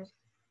creatures,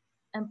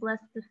 and bless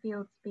the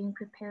fields being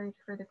prepared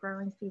for the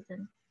growing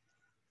season.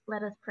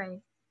 Let us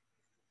pray.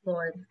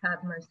 Lord,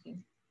 have mercy.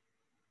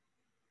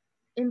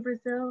 In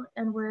Brazil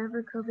and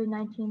wherever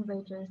COVID-19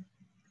 rages,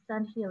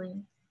 send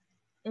healing.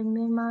 In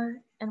Myanmar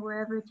and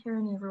wherever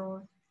tyranny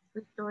rules,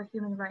 restore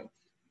human rights.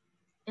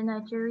 In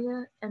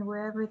Nigeria and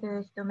wherever there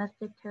is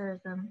domestic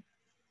terrorism,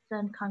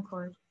 send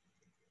concord.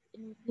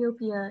 In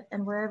Ethiopia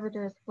and wherever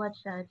there is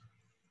bloodshed,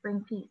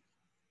 bring peace.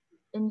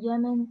 In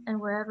Yemen and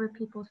wherever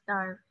people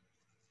starve,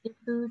 give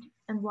food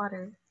and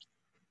water.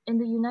 In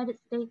the United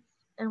States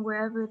and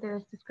wherever there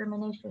is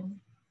discrimination,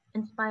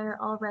 inspire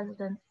all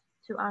residents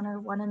to honor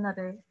one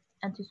another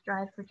and to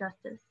strive for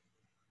justice.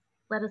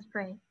 Let us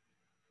pray.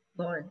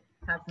 Lord,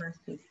 have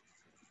mercy.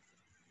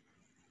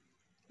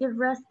 Give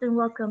rest and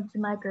welcome to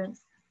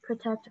migrants.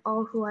 Protect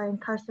all who are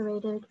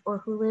incarcerated or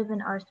who live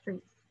in our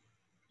streets.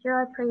 Hear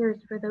our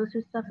prayers for those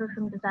who suffer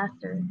from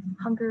disaster,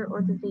 hunger,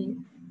 or disease,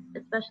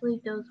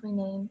 especially those we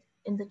name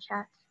in the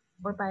chat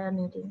or by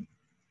unmuting.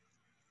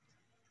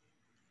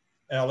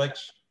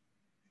 Alex,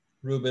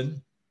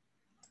 Ruben.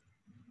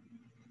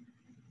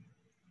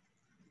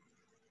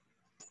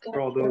 For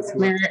all those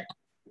who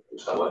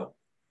are...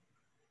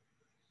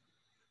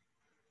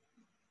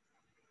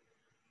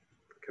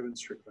 Kevin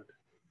Strickland.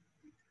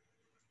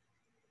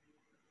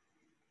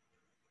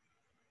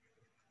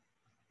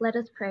 Let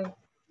us pray.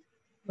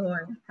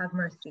 Lord, have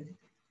mercy.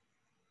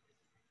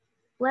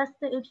 Bless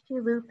the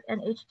HT Loop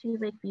and HT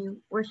Lakeview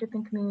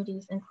worshiping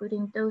communities,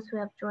 including those who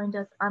have joined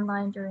us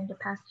online during the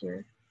past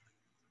year.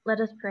 Let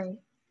us pray.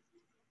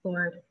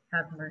 Lord,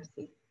 have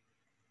mercy.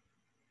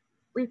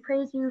 We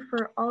praise you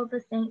for all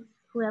the saints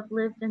who have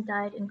lived and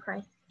died in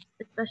Christ,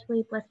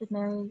 especially Blessed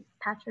Mary,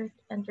 Patrick,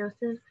 and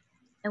Joseph,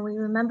 and we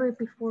remember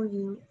before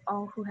you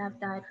all who have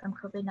died from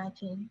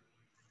COVID-19.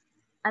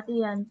 At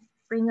the end,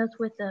 bring us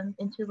with them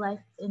into life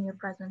in your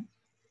presence.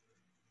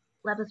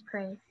 Let us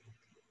pray.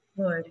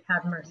 Lord,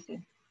 have mercy.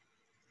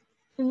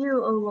 To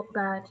you, O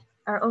God,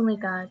 our only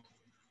God,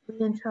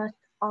 we entrust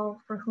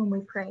all for whom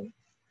we pray,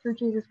 through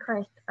Jesus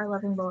Christ, our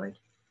loving Lord.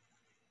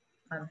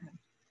 Amen.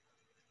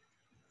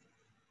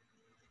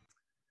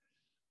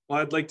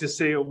 Well, I'd like to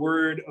say a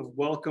word of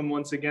welcome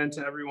once again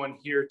to everyone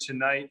here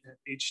tonight at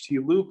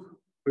HT Loop.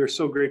 We are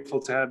so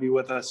grateful to have you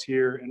with us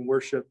here in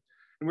worship.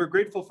 And we're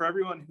grateful for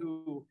everyone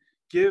who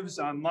gives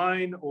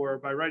online or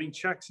by writing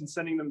checks and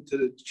sending them to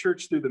the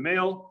church through the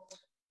mail.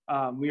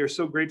 We are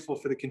so grateful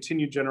for the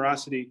continued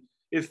generosity.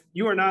 If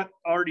you are not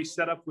already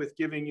set up with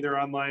giving either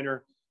online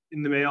or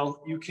in the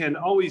mail, you can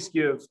always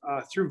give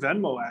through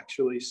Venmo,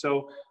 actually.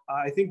 So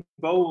I think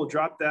Bo will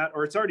drop that,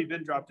 or it's already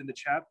been dropped in the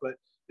chat, but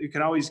you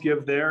can always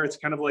give there. It's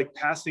kind of like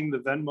passing the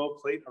Venmo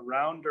plate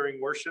around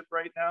during worship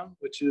right now,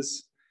 which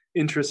is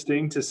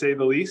interesting to say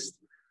the least.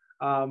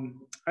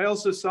 I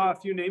also saw a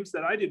few names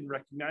that I didn't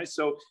recognize.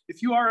 So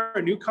if you are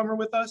a newcomer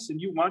with us and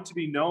you want to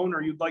be known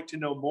or you'd like to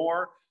know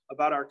more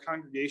about our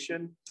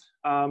congregation,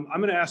 I'm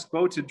going to ask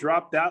Bo to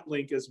drop that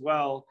link as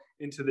well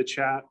into the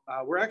chat.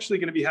 We're actually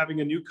going to be having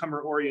a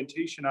newcomer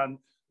orientation on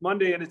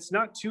Monday, and it's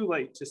not too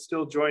late to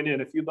still join in.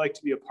 If you'd like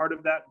to be a part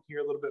of that and hear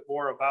a little bit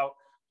more about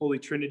Holy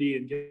Trinity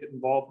and get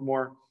involved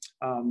more,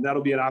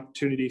 that'll be an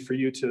opportunity for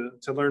you to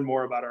learn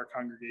more about our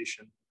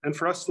congregation and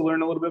for us to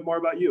learn a little bit more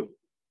about you.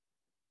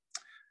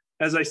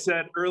 As I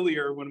said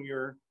earlier when we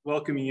were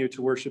welcoming you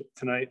to worship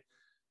tonight,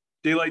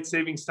 Daylight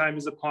savings time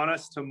is upon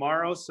us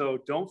tomorrow, so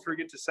don't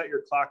forget to set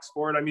your clocks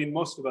forward. I mean,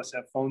 most of us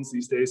have phones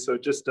these days, so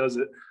it just does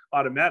it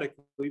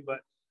automatically, but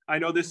I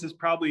know this is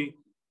probably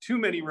too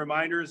many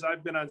reminders.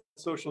 I've been on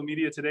social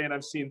media today and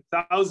I've seen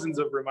thousands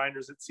of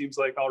reminders, it seems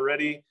like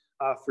already,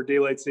 for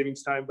daylight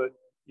savings time, but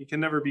you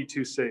can never be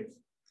too safe.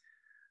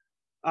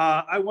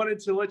 I wanted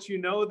to let you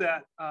know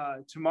that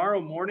tomorrow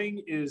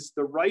morning is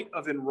the rite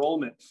of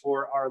enrollment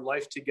for our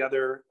Life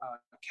Together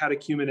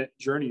catechumenate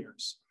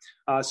journeyers.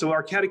 So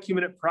our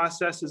catechumenate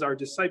process is our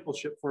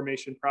discipleship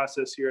formation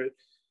process here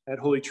at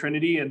Holy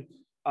Trinity. And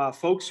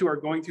folks who are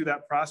going through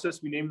that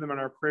process, we name them in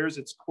our prayers.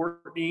 It's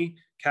Courtney,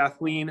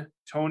 Kathleen,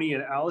 Tony,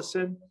 and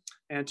Allison.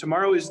 And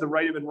tomorrow is the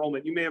rite of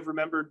enrollment. You may have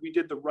remembered we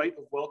did the rite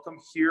of welcome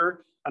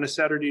here on a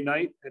Saturday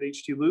night at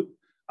HT Loop.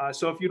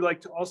 So if you'd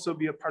like to also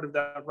be a part of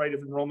that rite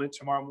of enrollment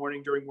tomorrow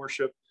morning during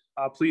worship,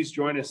 please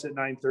join us at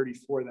 9:30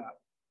 for that.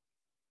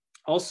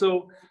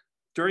 Also,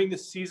 during the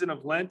season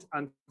of Lent,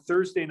 on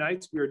Thursday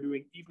nights, we are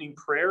doing evening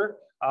prayer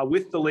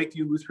with the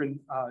Lakeview Lutheran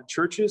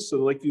churches. So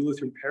the Lakeview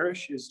Lutheran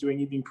Parish is doing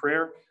evening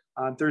prayer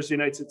on Thursday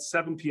nights at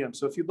 7 p.m.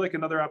 So if you'd like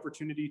another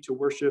opportunity to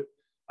worship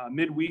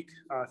midweek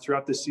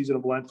throughout this season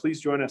of Lent,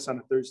 please join us on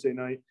a Thursday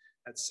night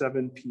at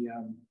 7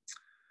 p.m.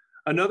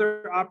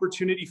 Another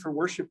opportunity for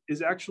worship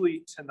is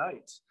actually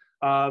tonight.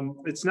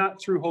 It's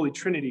not through Holy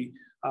Trinity,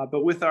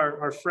 but with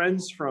our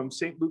friends from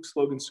St. Luke's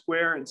Logan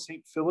Square and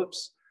St.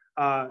 Philip's.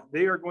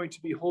 They are going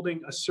to be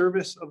holding a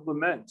service of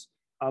lament,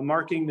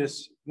 marking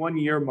this 1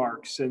 year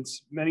mark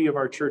since many of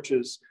our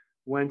churches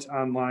went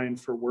online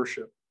for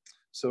worship.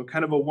 So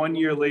kind of a 1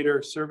 year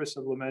later service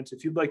of lament.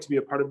 If you'd like to be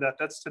a part of that,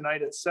 that's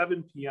tonight at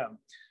 7 p.m.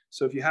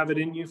 So if you have it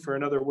in you for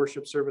another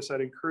worship service, I'd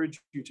encourage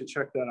you to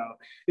check that out.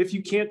 If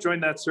you can't join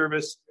that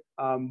service,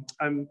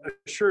 I'm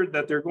assured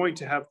that they're going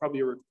to have probably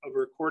a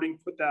recording,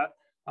 put that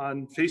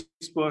on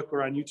Facebook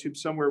or on YouTube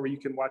somewhere where you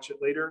can watch it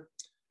later.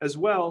 As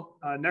well,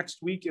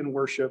 next week in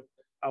worship,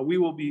 we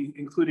will be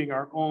including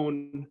our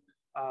own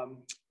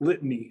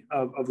litany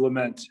of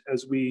lament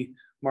as we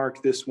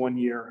mark this 1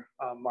 year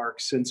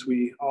mark, since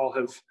we all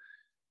have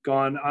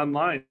gone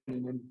online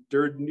and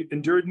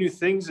endured new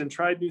things and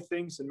tried new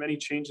things and many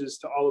changes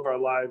to all of our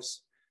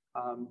lives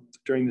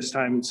during this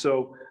time. And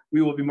so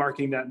we will be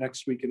marking that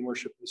next week in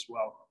worship as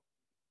well.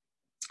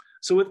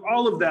 So with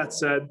all of that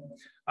said,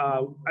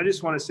 I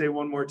just want to say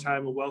one more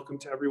time, a welcome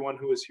to everyone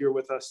who is here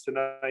with us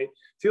tonight.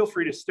 Feel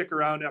free to stick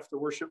around after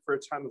worship for a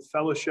time of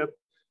fellowship.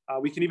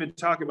 We can even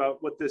talk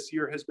about what this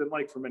year has been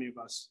like for many of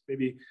us.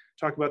 Maybe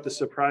talk about the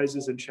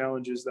surprises and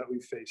challenges that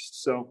we've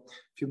faced. So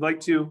if you'd like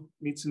to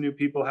meet some new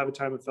people, have a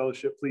time of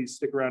fellowship, please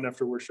stick around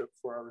after worship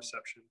for our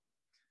reception.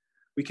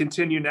 We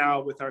continue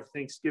now with our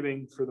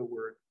thanksgiving for the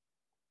word.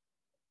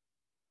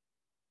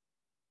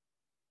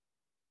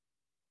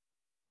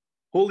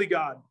 Holy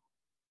God,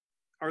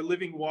 our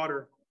living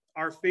water,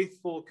 our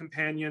faithful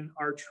companion,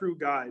 our true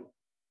guide.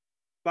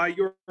 By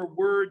your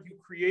word, you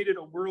created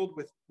a world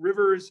with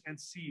rivers and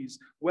seas,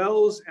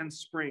 wells and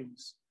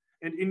springs.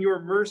 And in your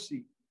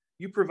mercy,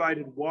 you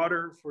provided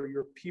water for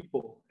your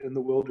people in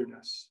the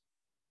wilderness.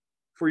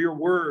 For your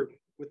word,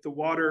 with the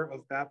water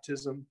of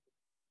baptism,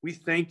 we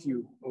thank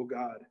you, O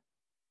God.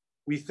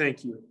 We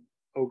thank you,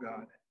 O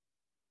God.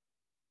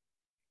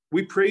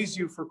 We praise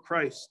you for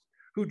Christ,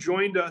 who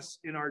joined us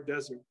in our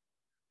desert,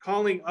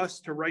 calling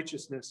us to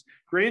righteousness,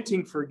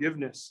 granting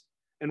forgiveness,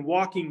 and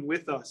walking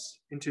with us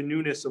into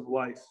newness of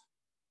life.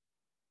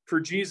 For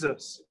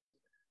Jesus,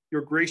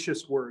 your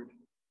gracious word,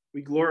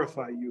 we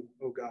glorify you,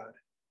 O God.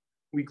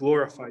 We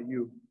glorify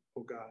you,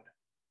 O God.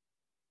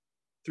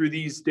 Through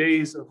these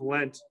days of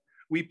Lent,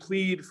 we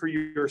plead for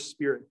your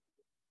Spirit,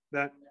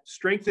 that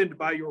strengthened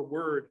by your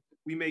word,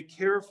 we may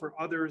care for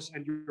others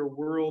and your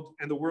world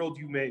and the world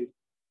you made,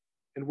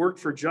 and work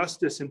for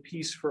justice and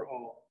peace for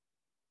all.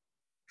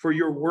 For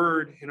your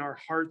word in our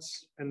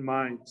hearts and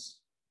minds,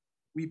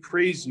 we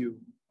praise you,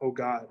 O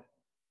God.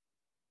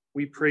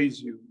 We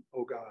praise you,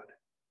 O God.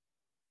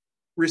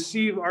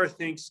 Receive our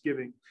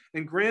thanksgiving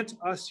and grant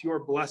us your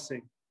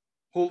blessing,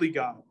 Holy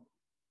God,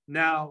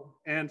 now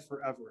and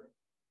forever.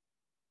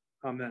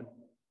 Amen.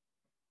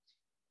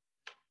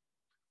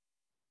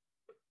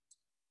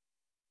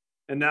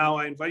 And now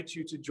I invite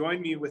you to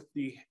join me with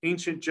the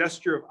ancient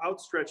gesture of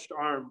outstretched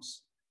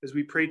arms as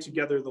we pray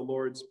together the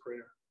Lord's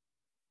Prayer.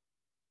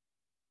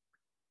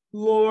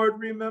 Lord,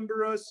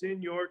 remember us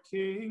in your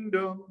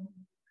kingdom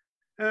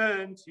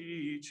and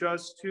teach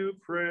us to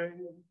pray.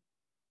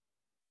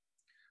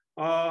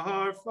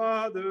 Our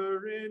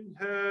Father in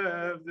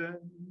heaven,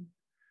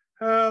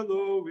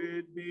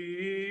 hallowed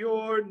be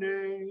your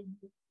name.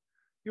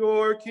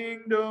 Your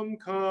kingdom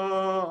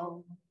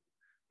come,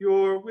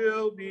 your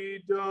will be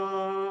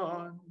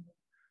done,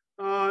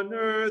 on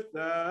earth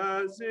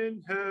as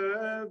in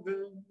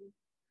heaven.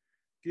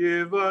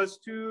 Give us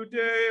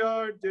today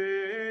our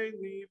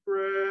daily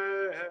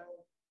bread.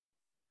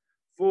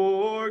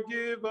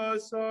 Forgive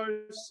us our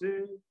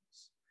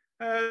sins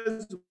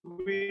as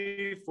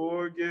we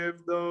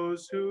forgive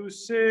those who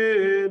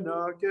sin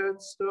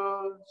against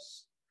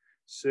us.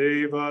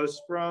 Save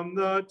us from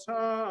the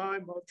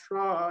time of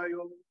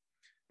trial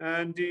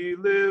and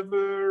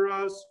deliver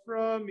us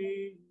from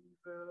evil.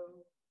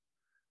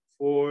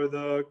 For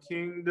the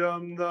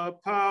kingdom, the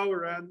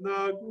power, and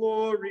the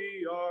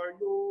glory are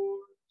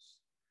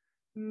yours,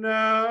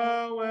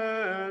 now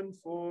and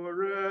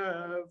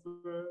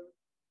forever.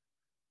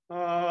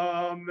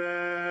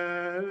 Amen.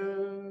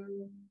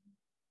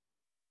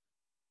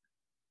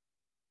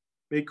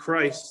 May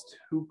Christ,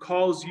 who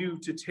calls you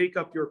to take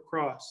up your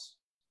cross,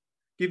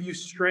 give you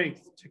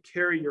strength to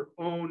carry your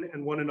own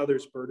and one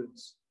another's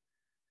burdens.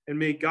 And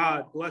may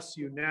God bless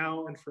you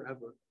now and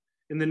forever.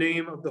 In the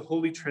name of the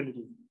Holy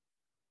Trinity,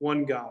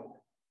 one God.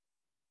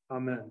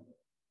 Amen.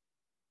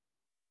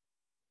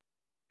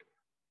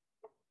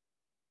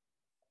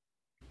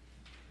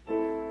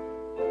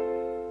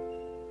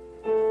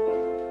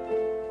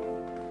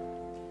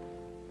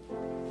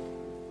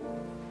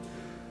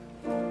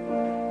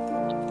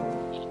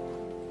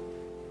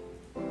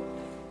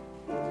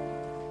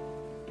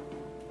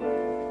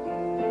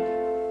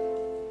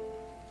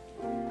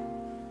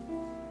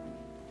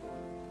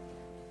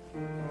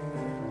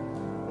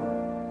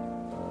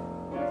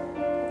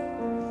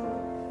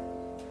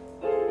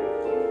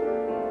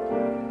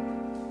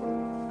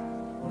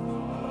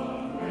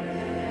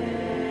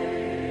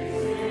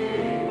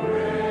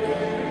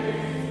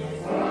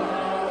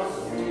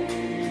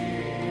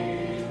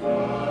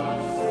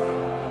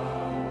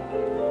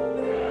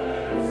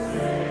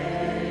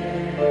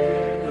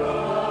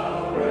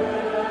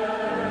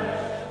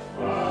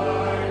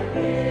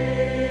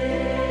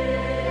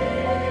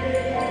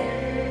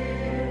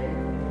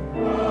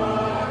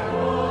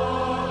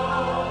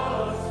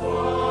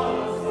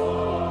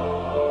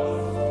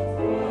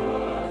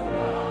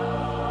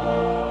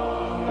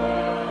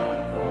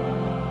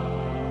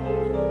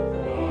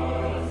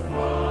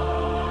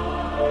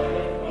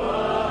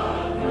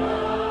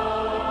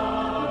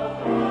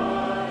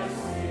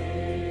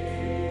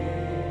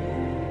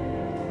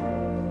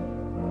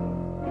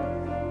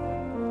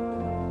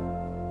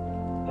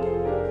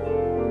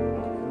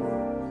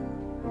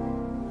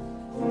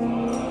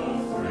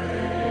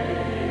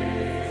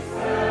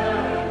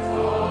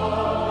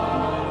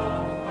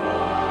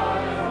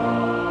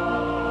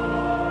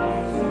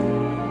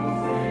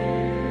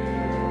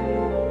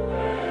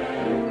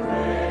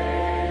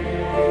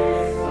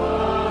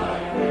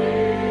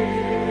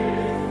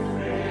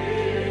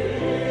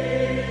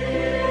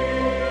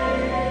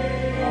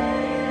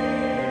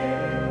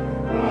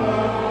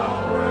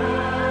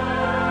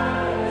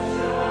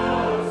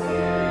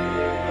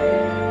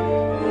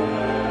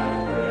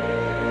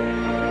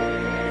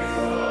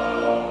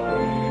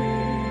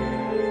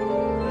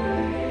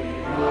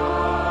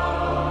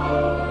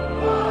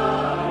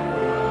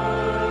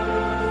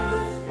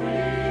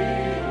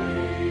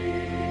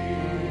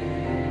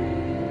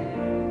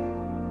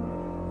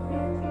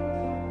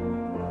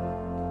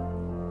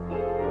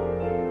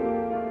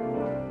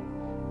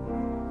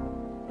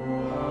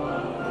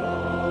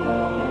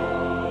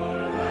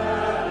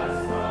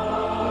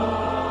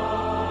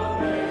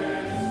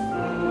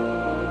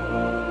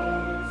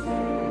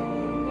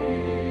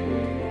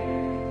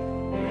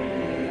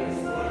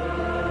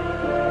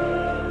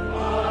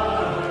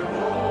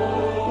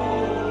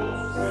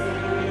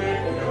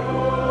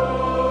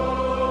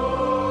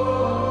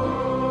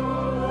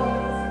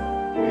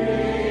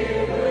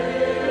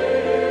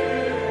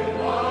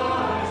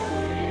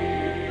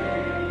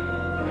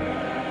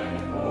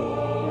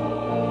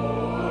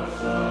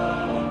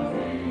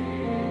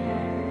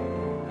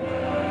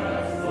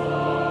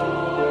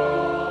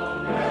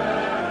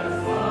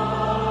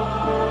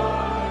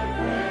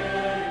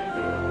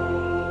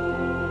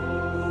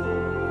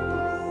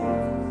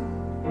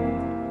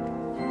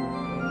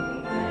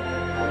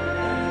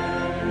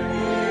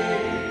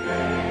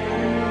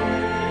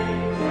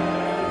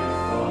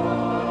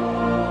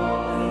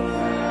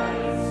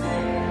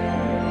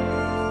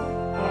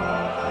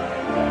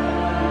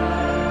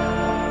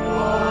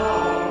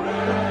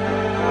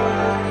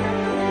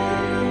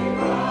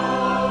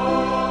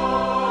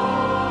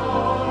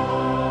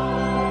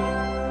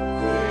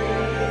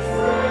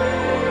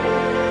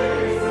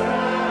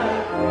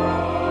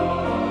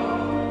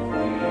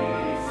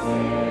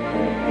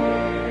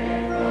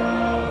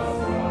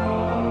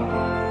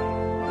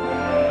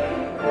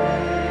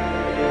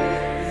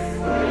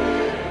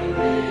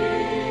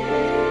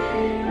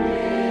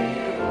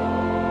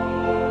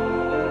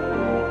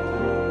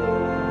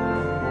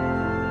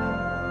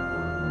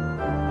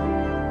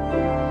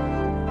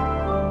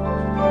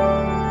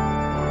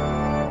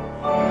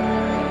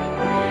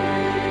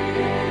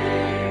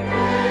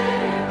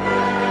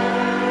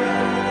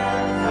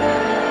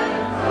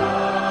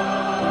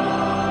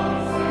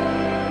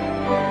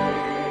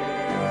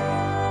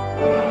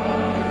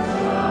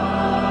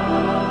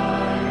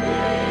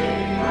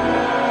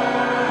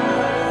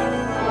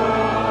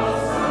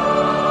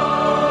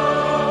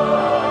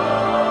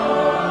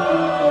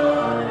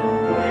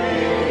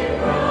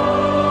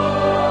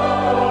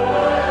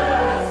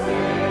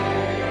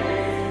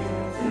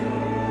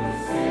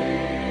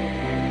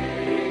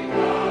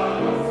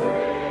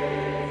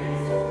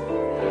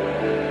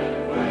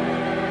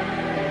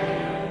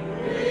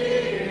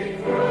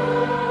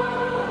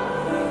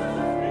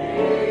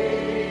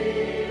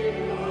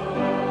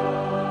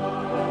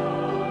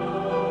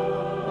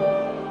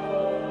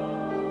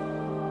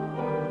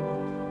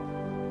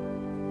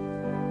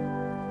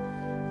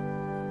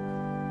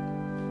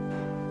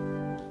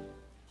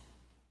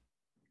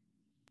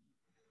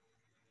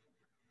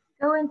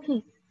 in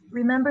peace.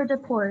 Remember the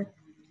poor.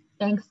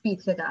 Thanks be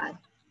to God.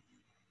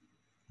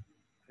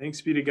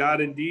 Thanks be to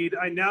God indeed.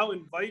 I now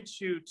invite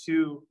you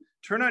to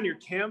turn on your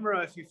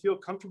camera if you feel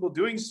comfortable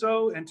doing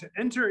so, and to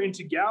enter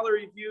into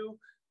gallery view,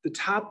 the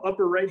top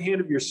upper right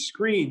hand of your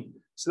screen,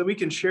 so that we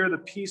can share the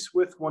peace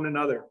with one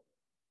another.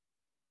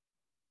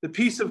 The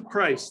peace of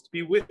Christ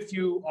be with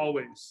you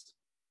always.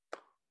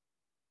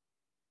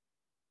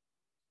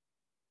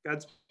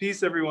 God's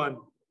peace, everyone.